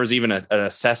expand? And there was even an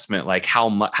assessment, like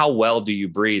how well do you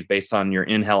breathe based on your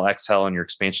inhale, exhale, and your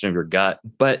expansion of your gut.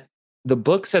 But the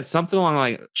book said something along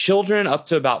like children up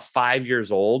to about 5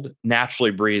 years old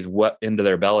naturally breathe into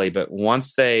their belly. But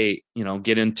once they,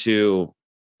 get into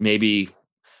maybe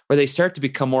where they start to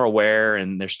become more aware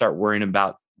and they start worrying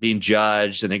about being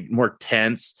judged and they're more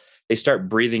tense, they start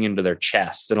breathing into their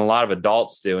chest. And a lot of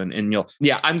adults do. And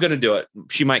I'm going to do it.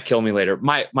 She might kill me later.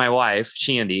 My wife,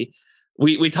 Shandy,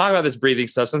 we talk about this breathing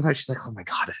stuff. Sometimes she's like, oh my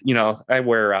God, I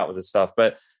wear her out with this stuff.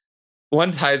 But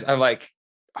one time I'm like,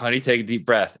 honey, take a deep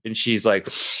breath. And she's like,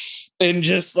 and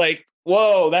just like,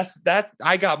 whoa, that's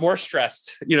I got more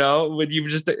stressed, when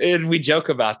you and we joke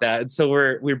about that. And so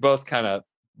we're both kind of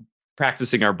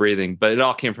practicing our breathing, but it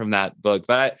all came from that book.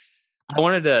 But I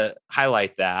wanted to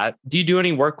highlight that. Do you do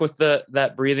any work with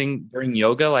that breathing during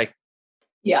yoga?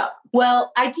 Yeah.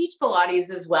 Well, I teach Pilates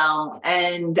as well.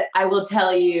 And I will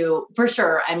tell you for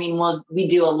sure. I mean, we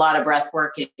do a lot of breath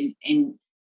work in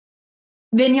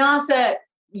Vinyasa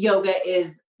yoga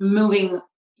is moving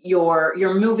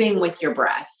you're moving with your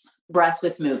breath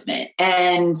with movement.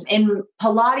 And in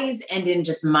Pilates and in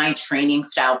just my training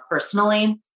style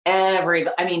personally,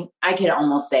 I could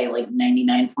almost say like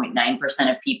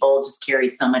 99.9% of people just carry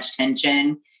so much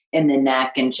tension in the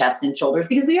neck and chest and shoulders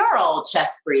because we are all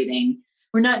chest breathing.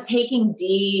 We're not taking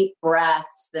deep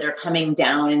breaths that are coming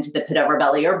down into the pit of our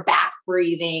belly or back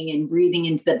breathing and breathing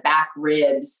into the back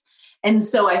ribs. And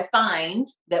so I find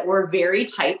that we're very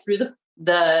tight through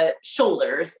the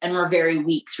shoulders and we're very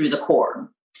weak through the core.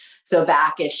 So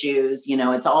back issues,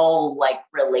 it's all like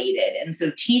related. And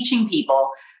so teaching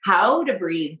people how to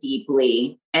breathe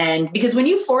deeply. And because when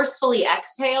you forcefully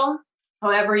exhale,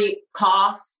 however you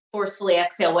cough, forcefully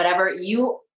exhale, whatever,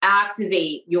 you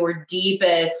activate your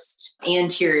deepest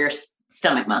anterior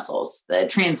stomach muscles, the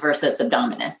transversus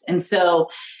abdominis. And so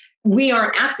we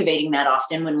aren't activating that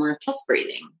often when we're chest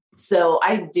breathing. So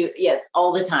I do, yes,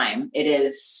 all the time. It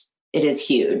is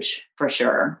huge for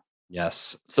sure.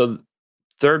 Yes. So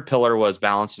third pillar was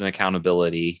balance and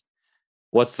accountability.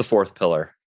 What's the fourth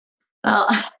pillar?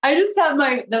 I just have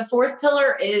the fourth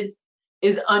pillar is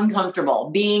is uncomfortable,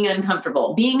 being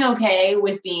okay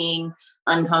with being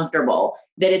uncomfortable,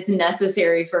 that it's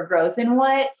necessary for growth. And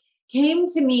what came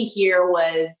to me here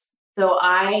was, so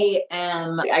I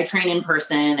train in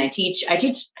person. I teach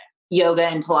yoga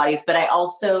and Pilates, but I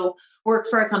also work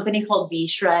for a company called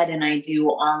V-Shred, and I do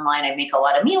online. I make a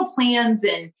lot of meal plans.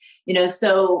 And,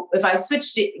 so if I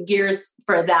switched gears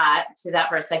to that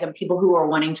for a second, people who are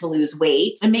wanting to lose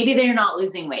weight, and maybe they're not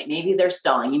losing weight, maybe they're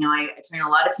stalling. I train a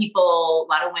lot of people, a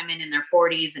lot of women in their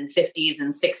 40s and 50s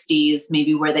and 60s,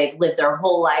 maybe where they've lived their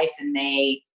whole life and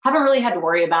they haven't really had to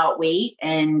worry about weight.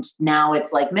 And now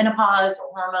it's like menopause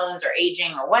or hormones or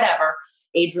aging or whatever,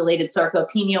 age-related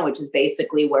sarcopenia, which is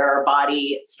basically where our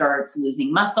body starts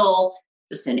losing muscle,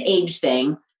 just an age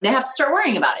thing. They have to start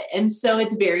worrying about it. And so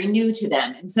it's very new to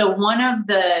them. And so one of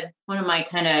my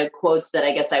kind of quotes that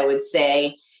I guess I would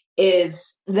say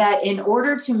is that in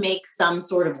order to make some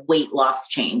sort of weight loss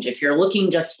change, if you're looking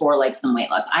just for like some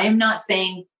weight loss, I am not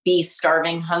saying be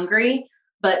starving hungry,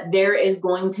 but there is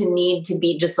going to need to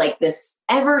be just like this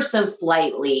ever so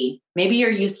slightly. Maybe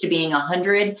you're used to being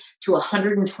 100 to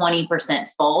 120%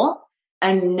 full.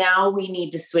 And now we need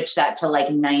to switch that to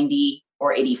like 90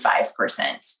 or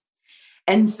 85%.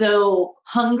 And so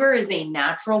hunger is a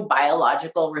natural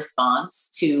biological response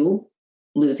to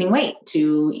losing weight,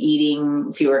 to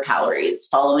eating fewer calories,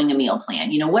 following a meal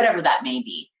plan, whatever that may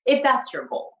be, if that's your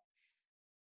goal.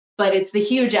 But it's the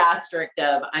huge asterisk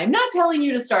of, I'm not telling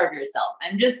you to starve yourself.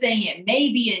 I'm just saying it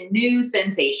may be a new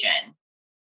sensation.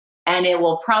 And it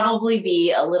will probably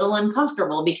be a little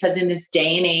uncomfortable because in this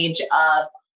day and age of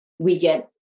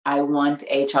I want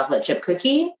a chocolate chip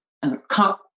cookie, a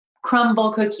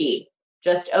crumble cookie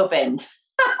just opened.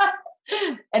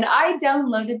 And I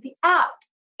downloaded the app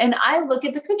and I look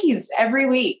at the cookies every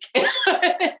week.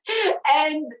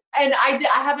 and I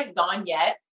haven't gone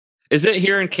yet. Is it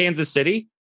here in Kansas City?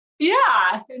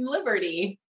 Yeah, in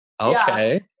Liberty.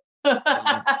 Okay.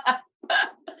 Yeah.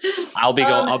 I'll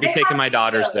be taking my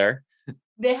daughters there.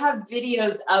 They have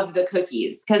videos of the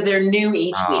cookies because they're new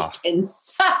each week. And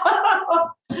so,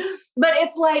 but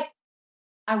it's like,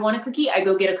 I want a cookie, I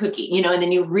go get a cookie, and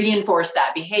then you reinforce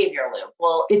that behavior loop.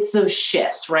 Well, it's those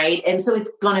shifts, right? And so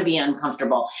it's going to be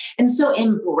uncomfortable. And so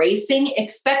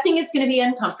expecting it's going to be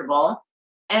uncomfortable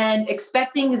and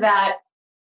expecting that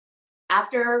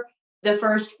after the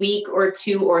first week or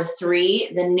 2 or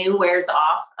 3, the new wears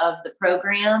off of the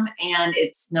program and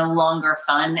it's no longer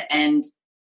fun and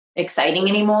exciting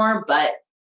anymore, but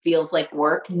feels like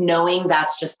work, knowing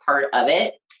that's just part of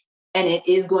it. And it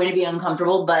is going to be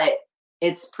uncomfortable, but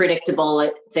it's predictable,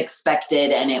 it's expected,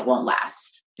 and it won't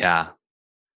last. Yeah.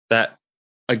 That,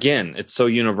 again, it's so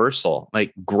universal.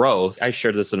 Like growth. I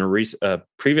shared this in a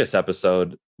previous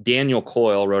episode. Daniel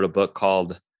Coyle wrote a book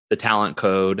called The Talent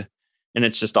Code. And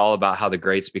it's just all about how the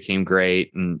greats became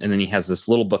great. And then he has this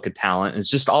little book of talent. It's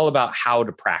just all about how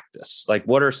to practice. Like,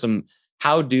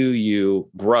 how do you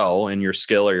grow in your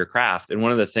skill or your craft? And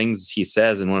one of the things he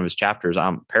says in one of his chapters,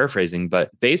 I'm paraphrasing,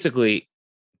 but basically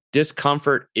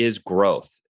discomfort is growth.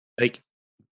 Like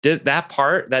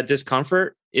that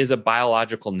discomfort is a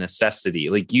biological necessity.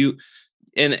 Like the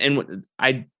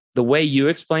way you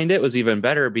explained it was even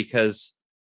better because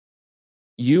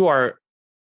you are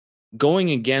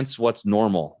going against what's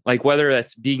normal, like whether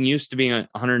that's being used to being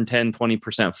 110,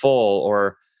 20% full,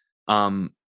 or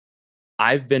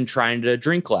I've been trying to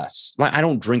drink less. I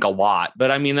don't drink a lot,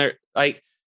 but I mean,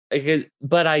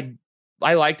 but I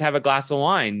like to have a glass of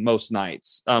wine most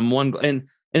nights. And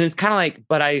it's kind of like,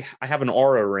 but I have an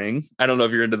Aura ring. I don't know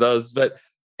if you're into those, but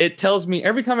it tells me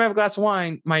every time I have a glass of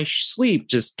wine, my sleep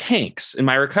just tanks and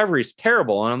my recovery is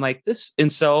terrible. And I'm like this.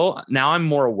 And so now I'm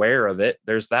more aware of it.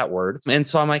 There's that word. And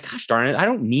so I'm like, gosh darn it, I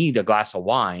don't need a glass of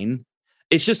wine.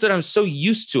 It's just that I'm so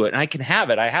used to it and I can have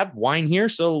it. I have wine here.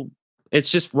 So it's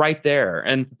just right there.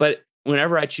 But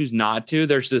whenever I choose not to,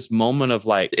 there's this moment of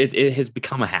like, it has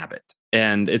become a habit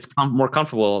and it's more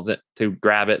comfortable to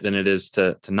grab it than it is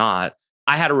to not.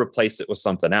 I had to replace it with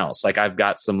something else. Like I've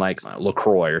got some like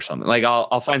LaCroix or something. Like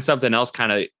I'll find something else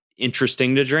kind of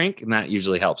interesting to drink, and that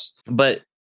usually helps. But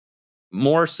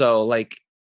more so, like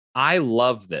I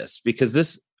love this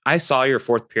because I saw your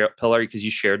fourth pillar because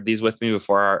you shared these with me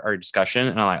before our discussion,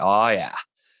 and I'm like, oh yeah,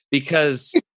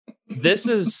 because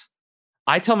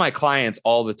I tell my clients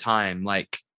all the time,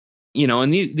 like,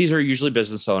 and these are usually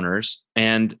business owners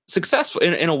and successful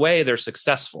in a way. They're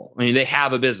successful. I mean, they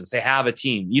have a business, they have a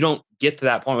team. You don't get to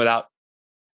that point without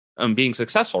being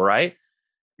successful. Right.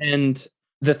 And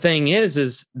the thing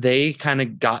is they kind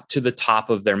of got to the top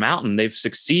of their mountain. They've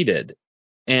succeeded.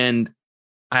 And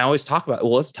I always talk about,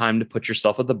 well, it's time to put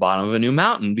yourself at the bottom of a new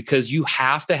mountain because you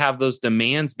have to have those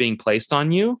demands being placed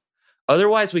on you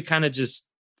Otherwise, we kind of just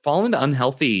fall into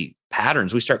unhealthy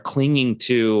patterns. We start clinging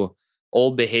to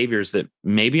old behaviors that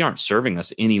maybe aren't serving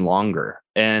us any longer.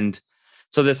 And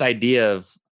so this idea of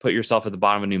put yourself at the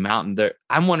bottom of a new mountain there,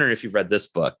 I'm wondering if you've read this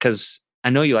book, because I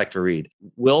know you like to read.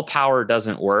 Willpower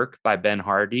Doesn't Work by Ben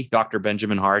Hardy, Dr.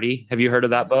 Benjamin Hardy. Have you heard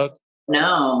of that book?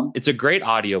 No. It's a great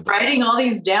audiobook. Writing all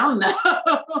these down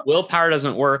though. Willpower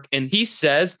doesn't work. And he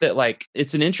says that, like,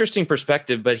 it's an interesting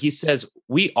perspective, but he says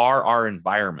we are our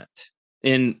environment.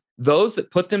 And those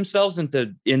that put themselves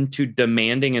into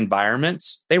demanding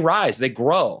environments, they rise, they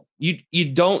grow.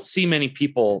 You don't see many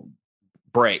people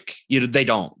break. They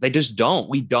don't. They just don't.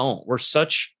 We don't. We're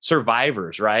such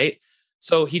survivors, right?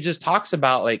 So he just talks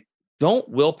about, like, don't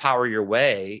willpower your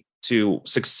way to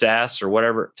success or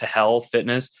whatever, to health,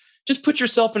 fitness. Just put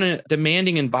yourself in a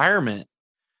demanding environment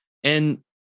and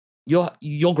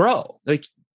you'll grow. Like,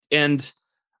 and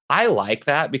I like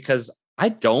that because I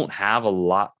don't have a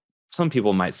lot. Some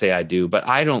people might say I do, but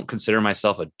I don't consider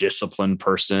myself a disciplined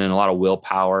person, a lot of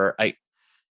willpower.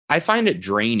 I find it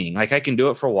draining. Like, I can do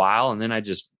it for a while and then I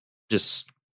just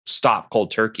stop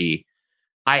cold turkey.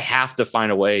 I have to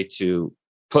find a way to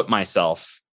put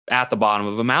myself at the bottom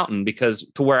of a mountain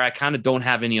to where I kind of don't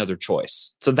have any other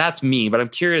choice. So that's me, but I'm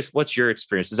curious, what's your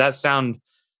experience? What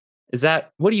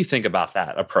do you think about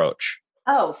that approach?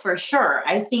 Oh, for sure.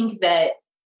 I think that,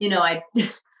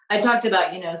 I talked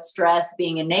about, stress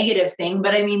being a negative thing,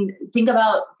 but I mean, think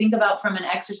about from an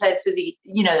exercise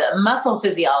muscle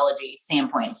physiology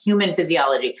standpoint, human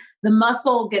physiology, the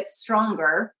muscle gets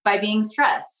stronger by being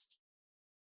stressed.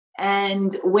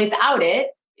 And without the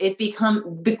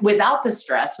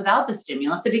stress, without the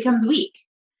stimulus, it becomes weak.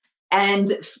 And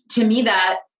to me,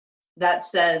 that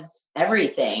says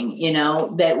everything,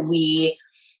 that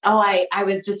I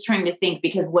was just trying to think,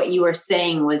 because what you were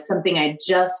saying was something I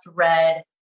just read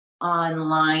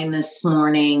online this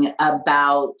morning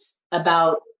about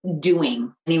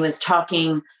doing. And he was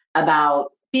talking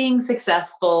about being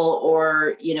successful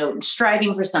or,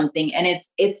 striving for something. And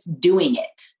it's doing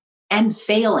it and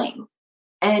failing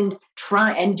and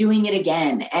try and doing it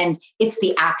again. And it's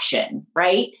the action,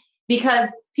 right? Because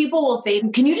people will say,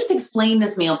 can you just explain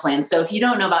this meal plan? So if you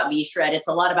don't know about V-Shred, it's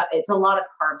a lot of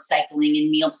carb cycling and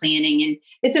meal planning, and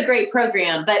it's a great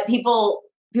program, but people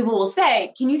will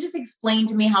say, can you just explain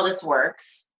to me how this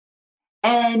works?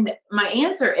 And my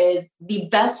answer is, the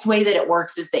best way that it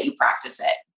works is that you practice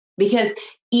it, because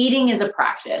eating is a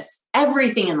practice.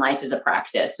 Everything in life is a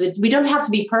practice. We don't have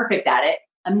to be perfect at it.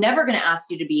 I'm never going to ask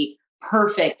you to be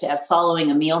perfect at following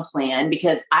a meal plan,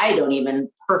 because I don't even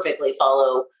perfectly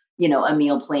follow, a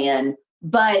meal plan,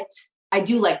 but I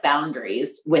do like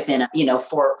boundaries within,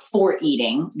 for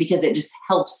eating, because it just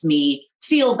helps me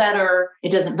feel better. It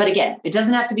doesn't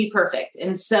have to be perfect.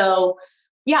 And so,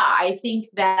 yeah, I think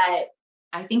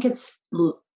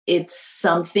it's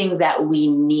something that we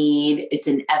need. It's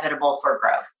inevitable for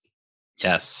growth.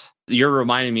 Yes. You're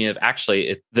reminding me of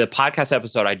the podcast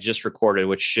episode I just recorded,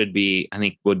 which will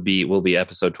be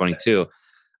episode 22.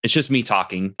 It's just me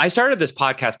talking. I started this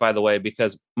podcast, by the way,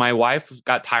 because my wife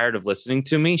got tired of listening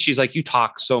to me. She's like, you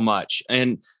talk so much.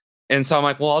 And so I'm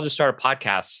like, well, I'll just start a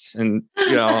podcast and,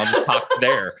 I'll just talk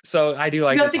there. So I do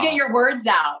like you have to get your words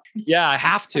out. Yeah, I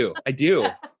have to. I do.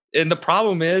 And the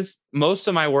problem is, most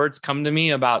of my words come to me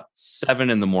about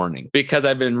 7 a.m. because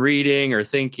I've been reading or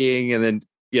thinking, and then,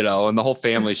 and the whole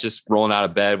family's just rolling out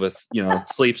of bed with,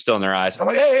 sleep still in their eyes. I'm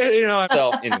like, hey,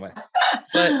 so anyway,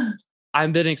 but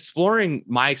I've been exploring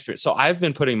my experience. So I've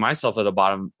been putting myself at the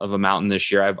bottom of a mountain this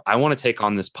year. I want to take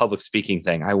on this public speaking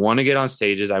thing. I want to get on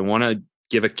stages. I want to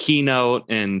give a keynote,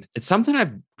 and it's something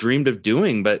I've dreamed of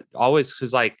doing, but always,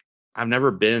 because I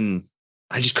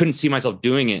just couldn't see myself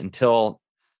doing it until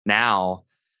now.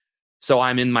 So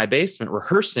I'm in my basement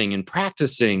rehearsing and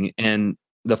practicing. And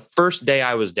the first day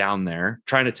I was down there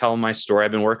trying to tell my story,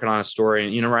 I've been working on a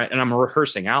story, and, right. And I'm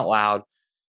rehearsing out loud.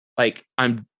 Like,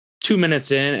 I'm 2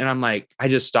 minutes in, and I'm like, I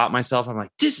just stopped myself. I'm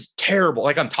like, this is terrible.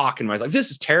 Like, I'm talking to myself,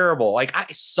 this is terrible. Like, I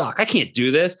suck. I can't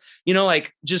do this.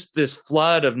 Like, just this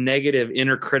flood of negative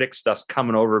inner critic stuff's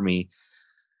coming over me.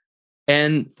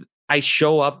 And I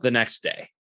show up the next day,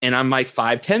 and I'm like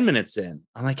 5-10 minutes in.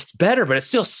 I'm like, it's better, but it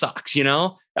still sucks,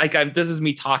 Like, this is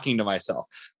me talking to myself.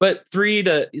 But 3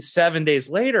 to 7 days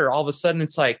later, all of a sudden,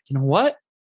 it's like, you know what?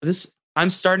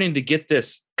 I'm starting to get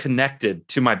this connected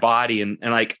to my body, and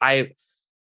like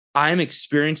I'm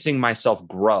experiencing myself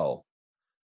grow.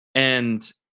 And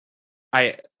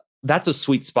that's a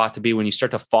sweet spot to be when you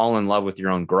start to fall in love with your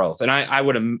own growth. And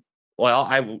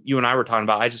you and I were talking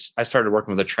about, I started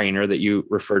working with a trainer that you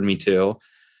referred me to.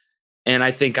 And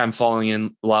I think I'm falling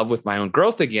in love with my own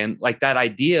growth again. Like, that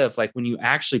idea of, like, when you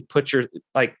actually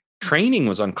training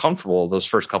was uncomfortable those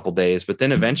first couple of days, but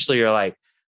then eventually you're like,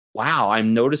 wow,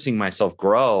 I'm noticing myself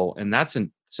grow. And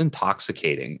it's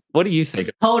intoxicating. What do you think?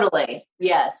 Totally.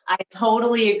 Yes, I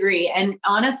totally agree. And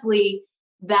honestly,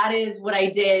 that is what I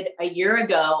did a year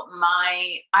ago.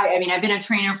 I mean, I've been a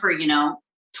trainer for,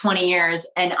 20 years,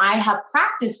 and I have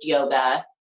practiced yoga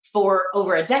for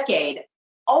over a decade.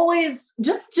 Always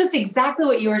just exactly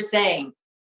what you were saying.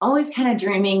 Always kind of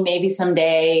dreaming maybe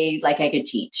someday like I could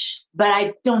teach, but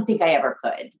I don't think I ever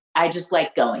could. I just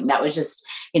like going. That was just,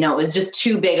 it was just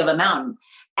too big of a mountain.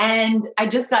 And I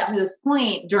just got to this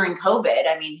point during COVID.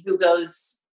 I mean, who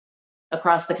goes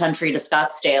across the country to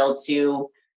Scottsdale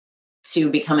to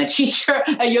become a teacher,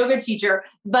 a yoga teacher?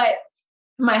 But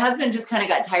my husband just kind of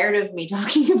got tired of me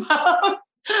talking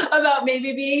about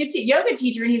maybe being a yoga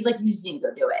teacher. And he's like, you just need to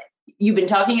go do it. You've been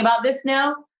talking about this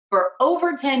now for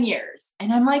over 10 years.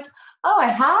 And I'm like, oh, I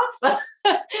have, but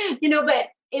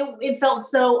it felt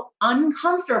so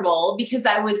uncomfortable because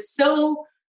I was so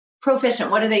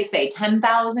proficient. What do they say?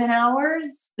 10,000 hours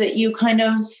that you kind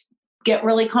of get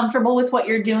really comfortable with what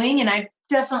you're doing. And I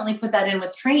definitely put that in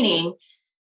with training.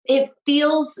 It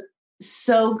feels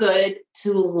so good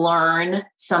to learn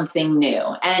something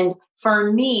new. And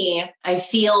for me, I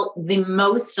feel the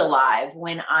most alive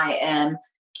when I am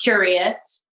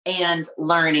curious and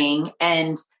learning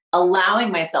and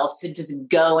allowing myself to just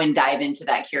go and dive into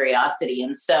that curiosity.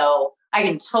 And so I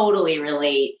can totally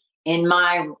relate. In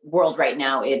my world right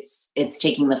now, it's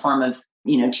taking the form of,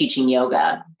 teaching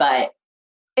yoga, but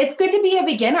it's good to be a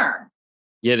beginner.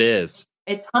 It is.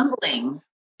 It's humbling.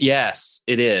 Yes,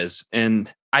 it is.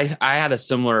 And I had a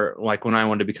similar, like when I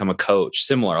wanted to become a coach,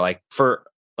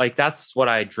 that's what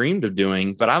I dreamed of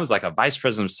doing. But I was like a vice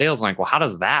president of sales. Like, well, how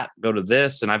does that go to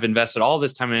this? And I've invested all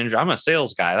this time and energy. I'm a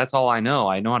sales guy. That's all I know.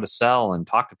 I know how to sell and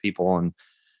talk to people, and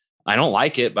I don't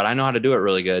like it, but I know how to do it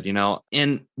really good,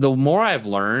 And the more I've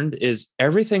learned is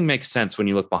everything makes sense when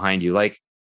you look behind you. Like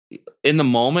in the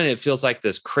moment, it feels like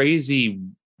this crazy,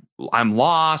 I'm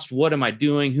lost. What am I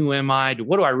doing? Who am I?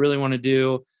 What do I really want to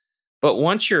do? But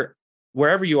once you're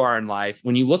wherever you are in life,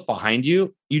 when you look behind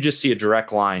you, you just see a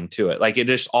direct line to it. Like it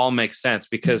just all makes sense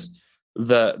because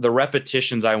the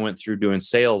repetitions I went through doing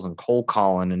sales and cold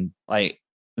calling and like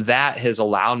that has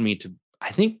allowed me to,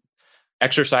 I think,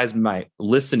 exercise my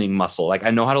listening muscle. Like I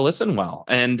know how to listen well.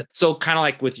 And so kind of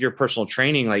like with your personal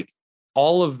training, like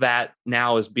all of that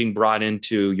now is being brought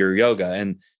into your yoga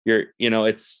and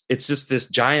it's just this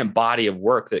giant body of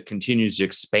work that continues to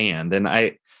expand. And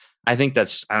I think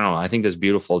that's, I don't know, I think that's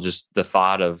beautiful. Just the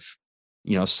thought of,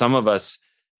 some of us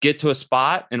get to a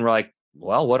spot and we're like,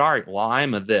 well, what are you? Well,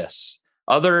 I'm a this.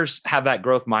 Others have that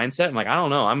growth mindset. I'm like, I don't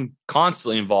know. I'm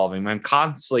constantly evolving. I'm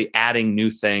constantly adding new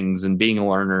things and being a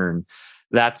learner. And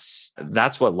that's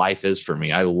what life is for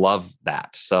me. I love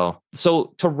that. So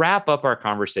to wrap up our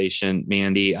conversation,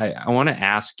 Mandy, I want to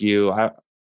ask you, I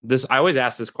always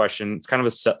ask this question. It's kind of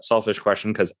a selfish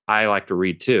question because I like to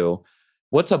read too.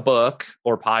 What's a book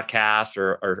or podcast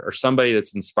or somebody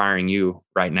that's inspiring you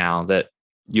right now that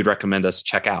you'd recommend us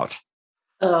check out?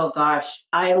 Oh gosh,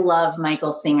 I love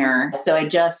Michael Singer. So I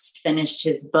just finished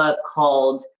his book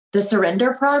called The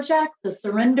Surrender Project, The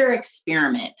Surrender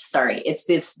Experiment. Sorry, it's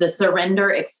The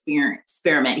Surrender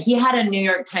Experiment. He had a New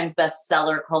York Times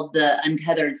bestseller called The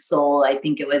Untethered Soul. I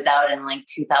think it was out in like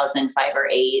 2005 or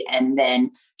 8. And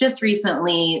then just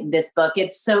recently, this book,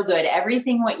 it's so good.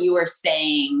 Everything what you were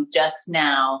saying just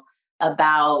now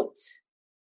about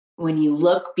when you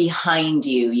look behind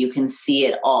you, you can see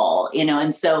it all,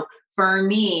 and so for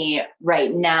me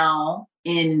right now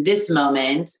in this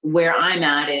moment where I'm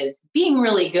at is being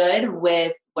really good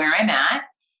with where I'm at,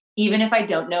 even if I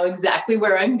don't know exactly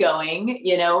where I'm going,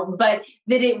 but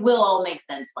that it will all make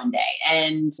sense one day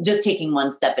and just taking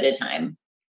one step at a time.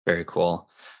 Very cool.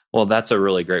 Well, that's a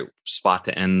really great spot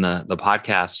to end the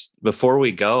podcast. Before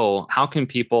we go, how can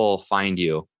people find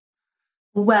you?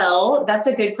 Well, that's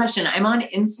a good question. I'm on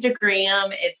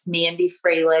Instagram. It's Mandy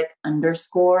Froelich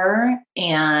 _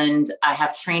 and I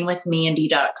have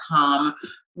trainwithmandy.com.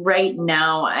 Right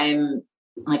now, I'm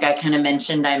like I kind of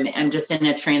mentioned, I'm just in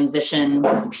a transition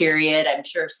period. I'm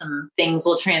sure some things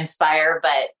will transpire,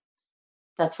 but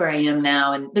that's where I am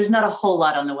now. And there's not a whole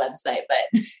lot on the website,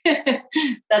 but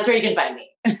that's where you can find me.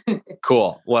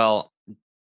 Cool. Well,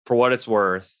 for what it's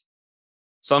worth,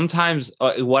 sometimes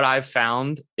what I've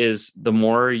found is the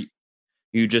more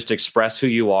you just express who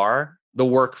you are, the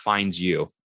work finds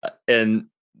you. And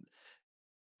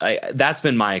that's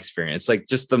been my experience. Like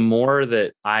just the more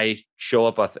that I show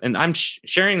up, and I'm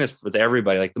sharing this with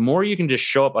everybody, like the more you can just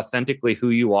show up authentically who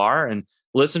you are and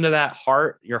listen to that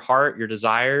heart, your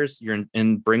desires,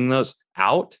 and bring those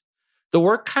out, the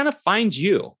work kind of finds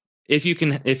you. if you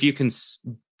can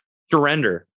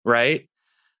surrender, right?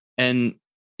 And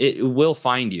it will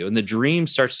find you, and the dream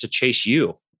starts to chase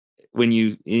you when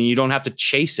you don't have to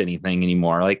chase anything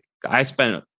anymore. Like I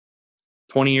spent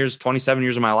 27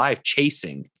 years of my life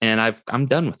chasing, and I'm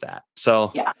done with that.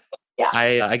 So yeah.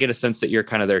 I get a sense that you're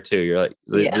kind of there too. You're like,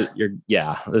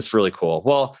 that's really cool.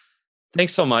 Well,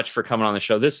 thanks so much for coming on the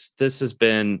show. This has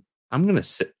been, I love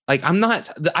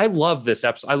this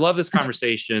episode. I love this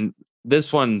conversation.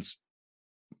 This one's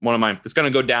one of mine. It's going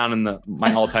to go down in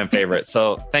my all-time favorite.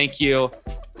 So thank you.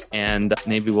 And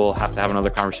maybe we'll have to have another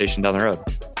conversation down the road.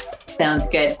 Sounds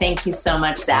good. Thank you so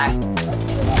much, Zach.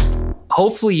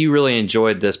 Hopefully you really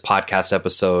enjoyed this podcast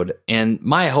episode. And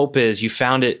my hope is you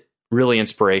found it really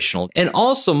inspirational. And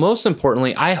also, most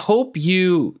importantly, I hope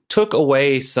you took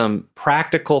away some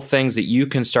practical things that you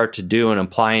can start to do and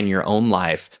apply in your own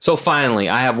life. So finally,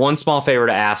 I have one small favor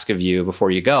to ask of you before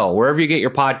you go. Wherever you get your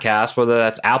podcast, whether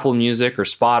that's Apple Music or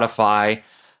Spotify,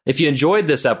 if you enjoyed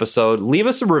this episode, leave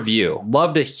us a review.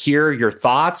 Love to hear your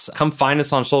thoughts. Come find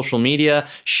us on social media,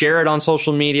 share it on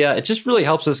social media. It just really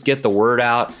helps us get the word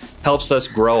out, helps us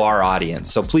grow our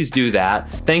audience. So please do that.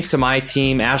 Thanks to my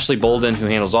team, Ashley Bolden, who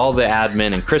handles all the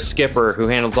admin, and Chris Skipper, who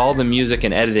handles all the music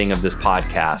and editing of this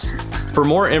podcast. For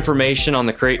more information on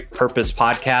the Create Purpose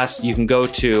podcast, you can go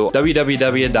to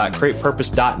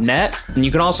www.createpurpose.net. And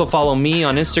you can also follow me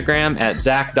on Instagram at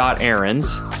zach.arend.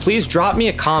 Please drop me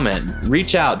a comment,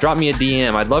 reach out, drop me a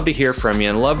DM. I'd love to hear from you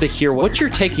and love to hear what you're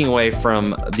taking away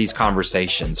from these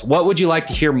conversations. What would you like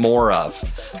to hear more of?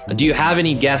 Do you have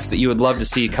any guests that you would love to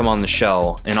see come on the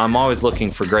show? And I'm always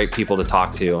looking for great people to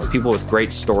talk to, people with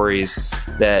great stories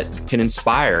that can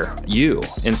inspire you.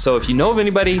 And so if you know of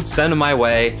anybody, send them my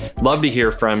way. Love to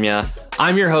hear from you.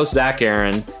 I'm your host, Zach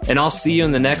Arend, and I'll see you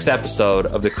in the next episode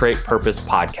of the Create Purpose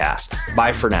podcast.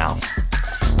 Bye for now.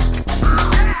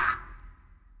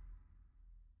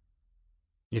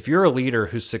 If you're a leader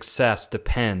whose success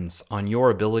depends on your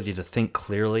ability to think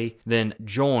clearly, then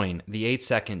join the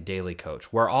 8-Second Daily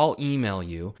Coach, where I'll email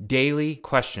you daily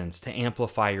questions to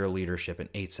amplify your leadership in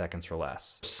 8 seconds or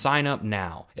less. Sign up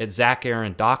now at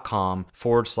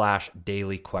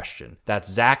zacharend.com/daily question.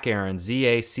 That's Zacharend,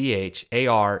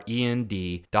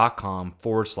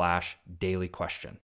 ZACHAREND.com/daily question.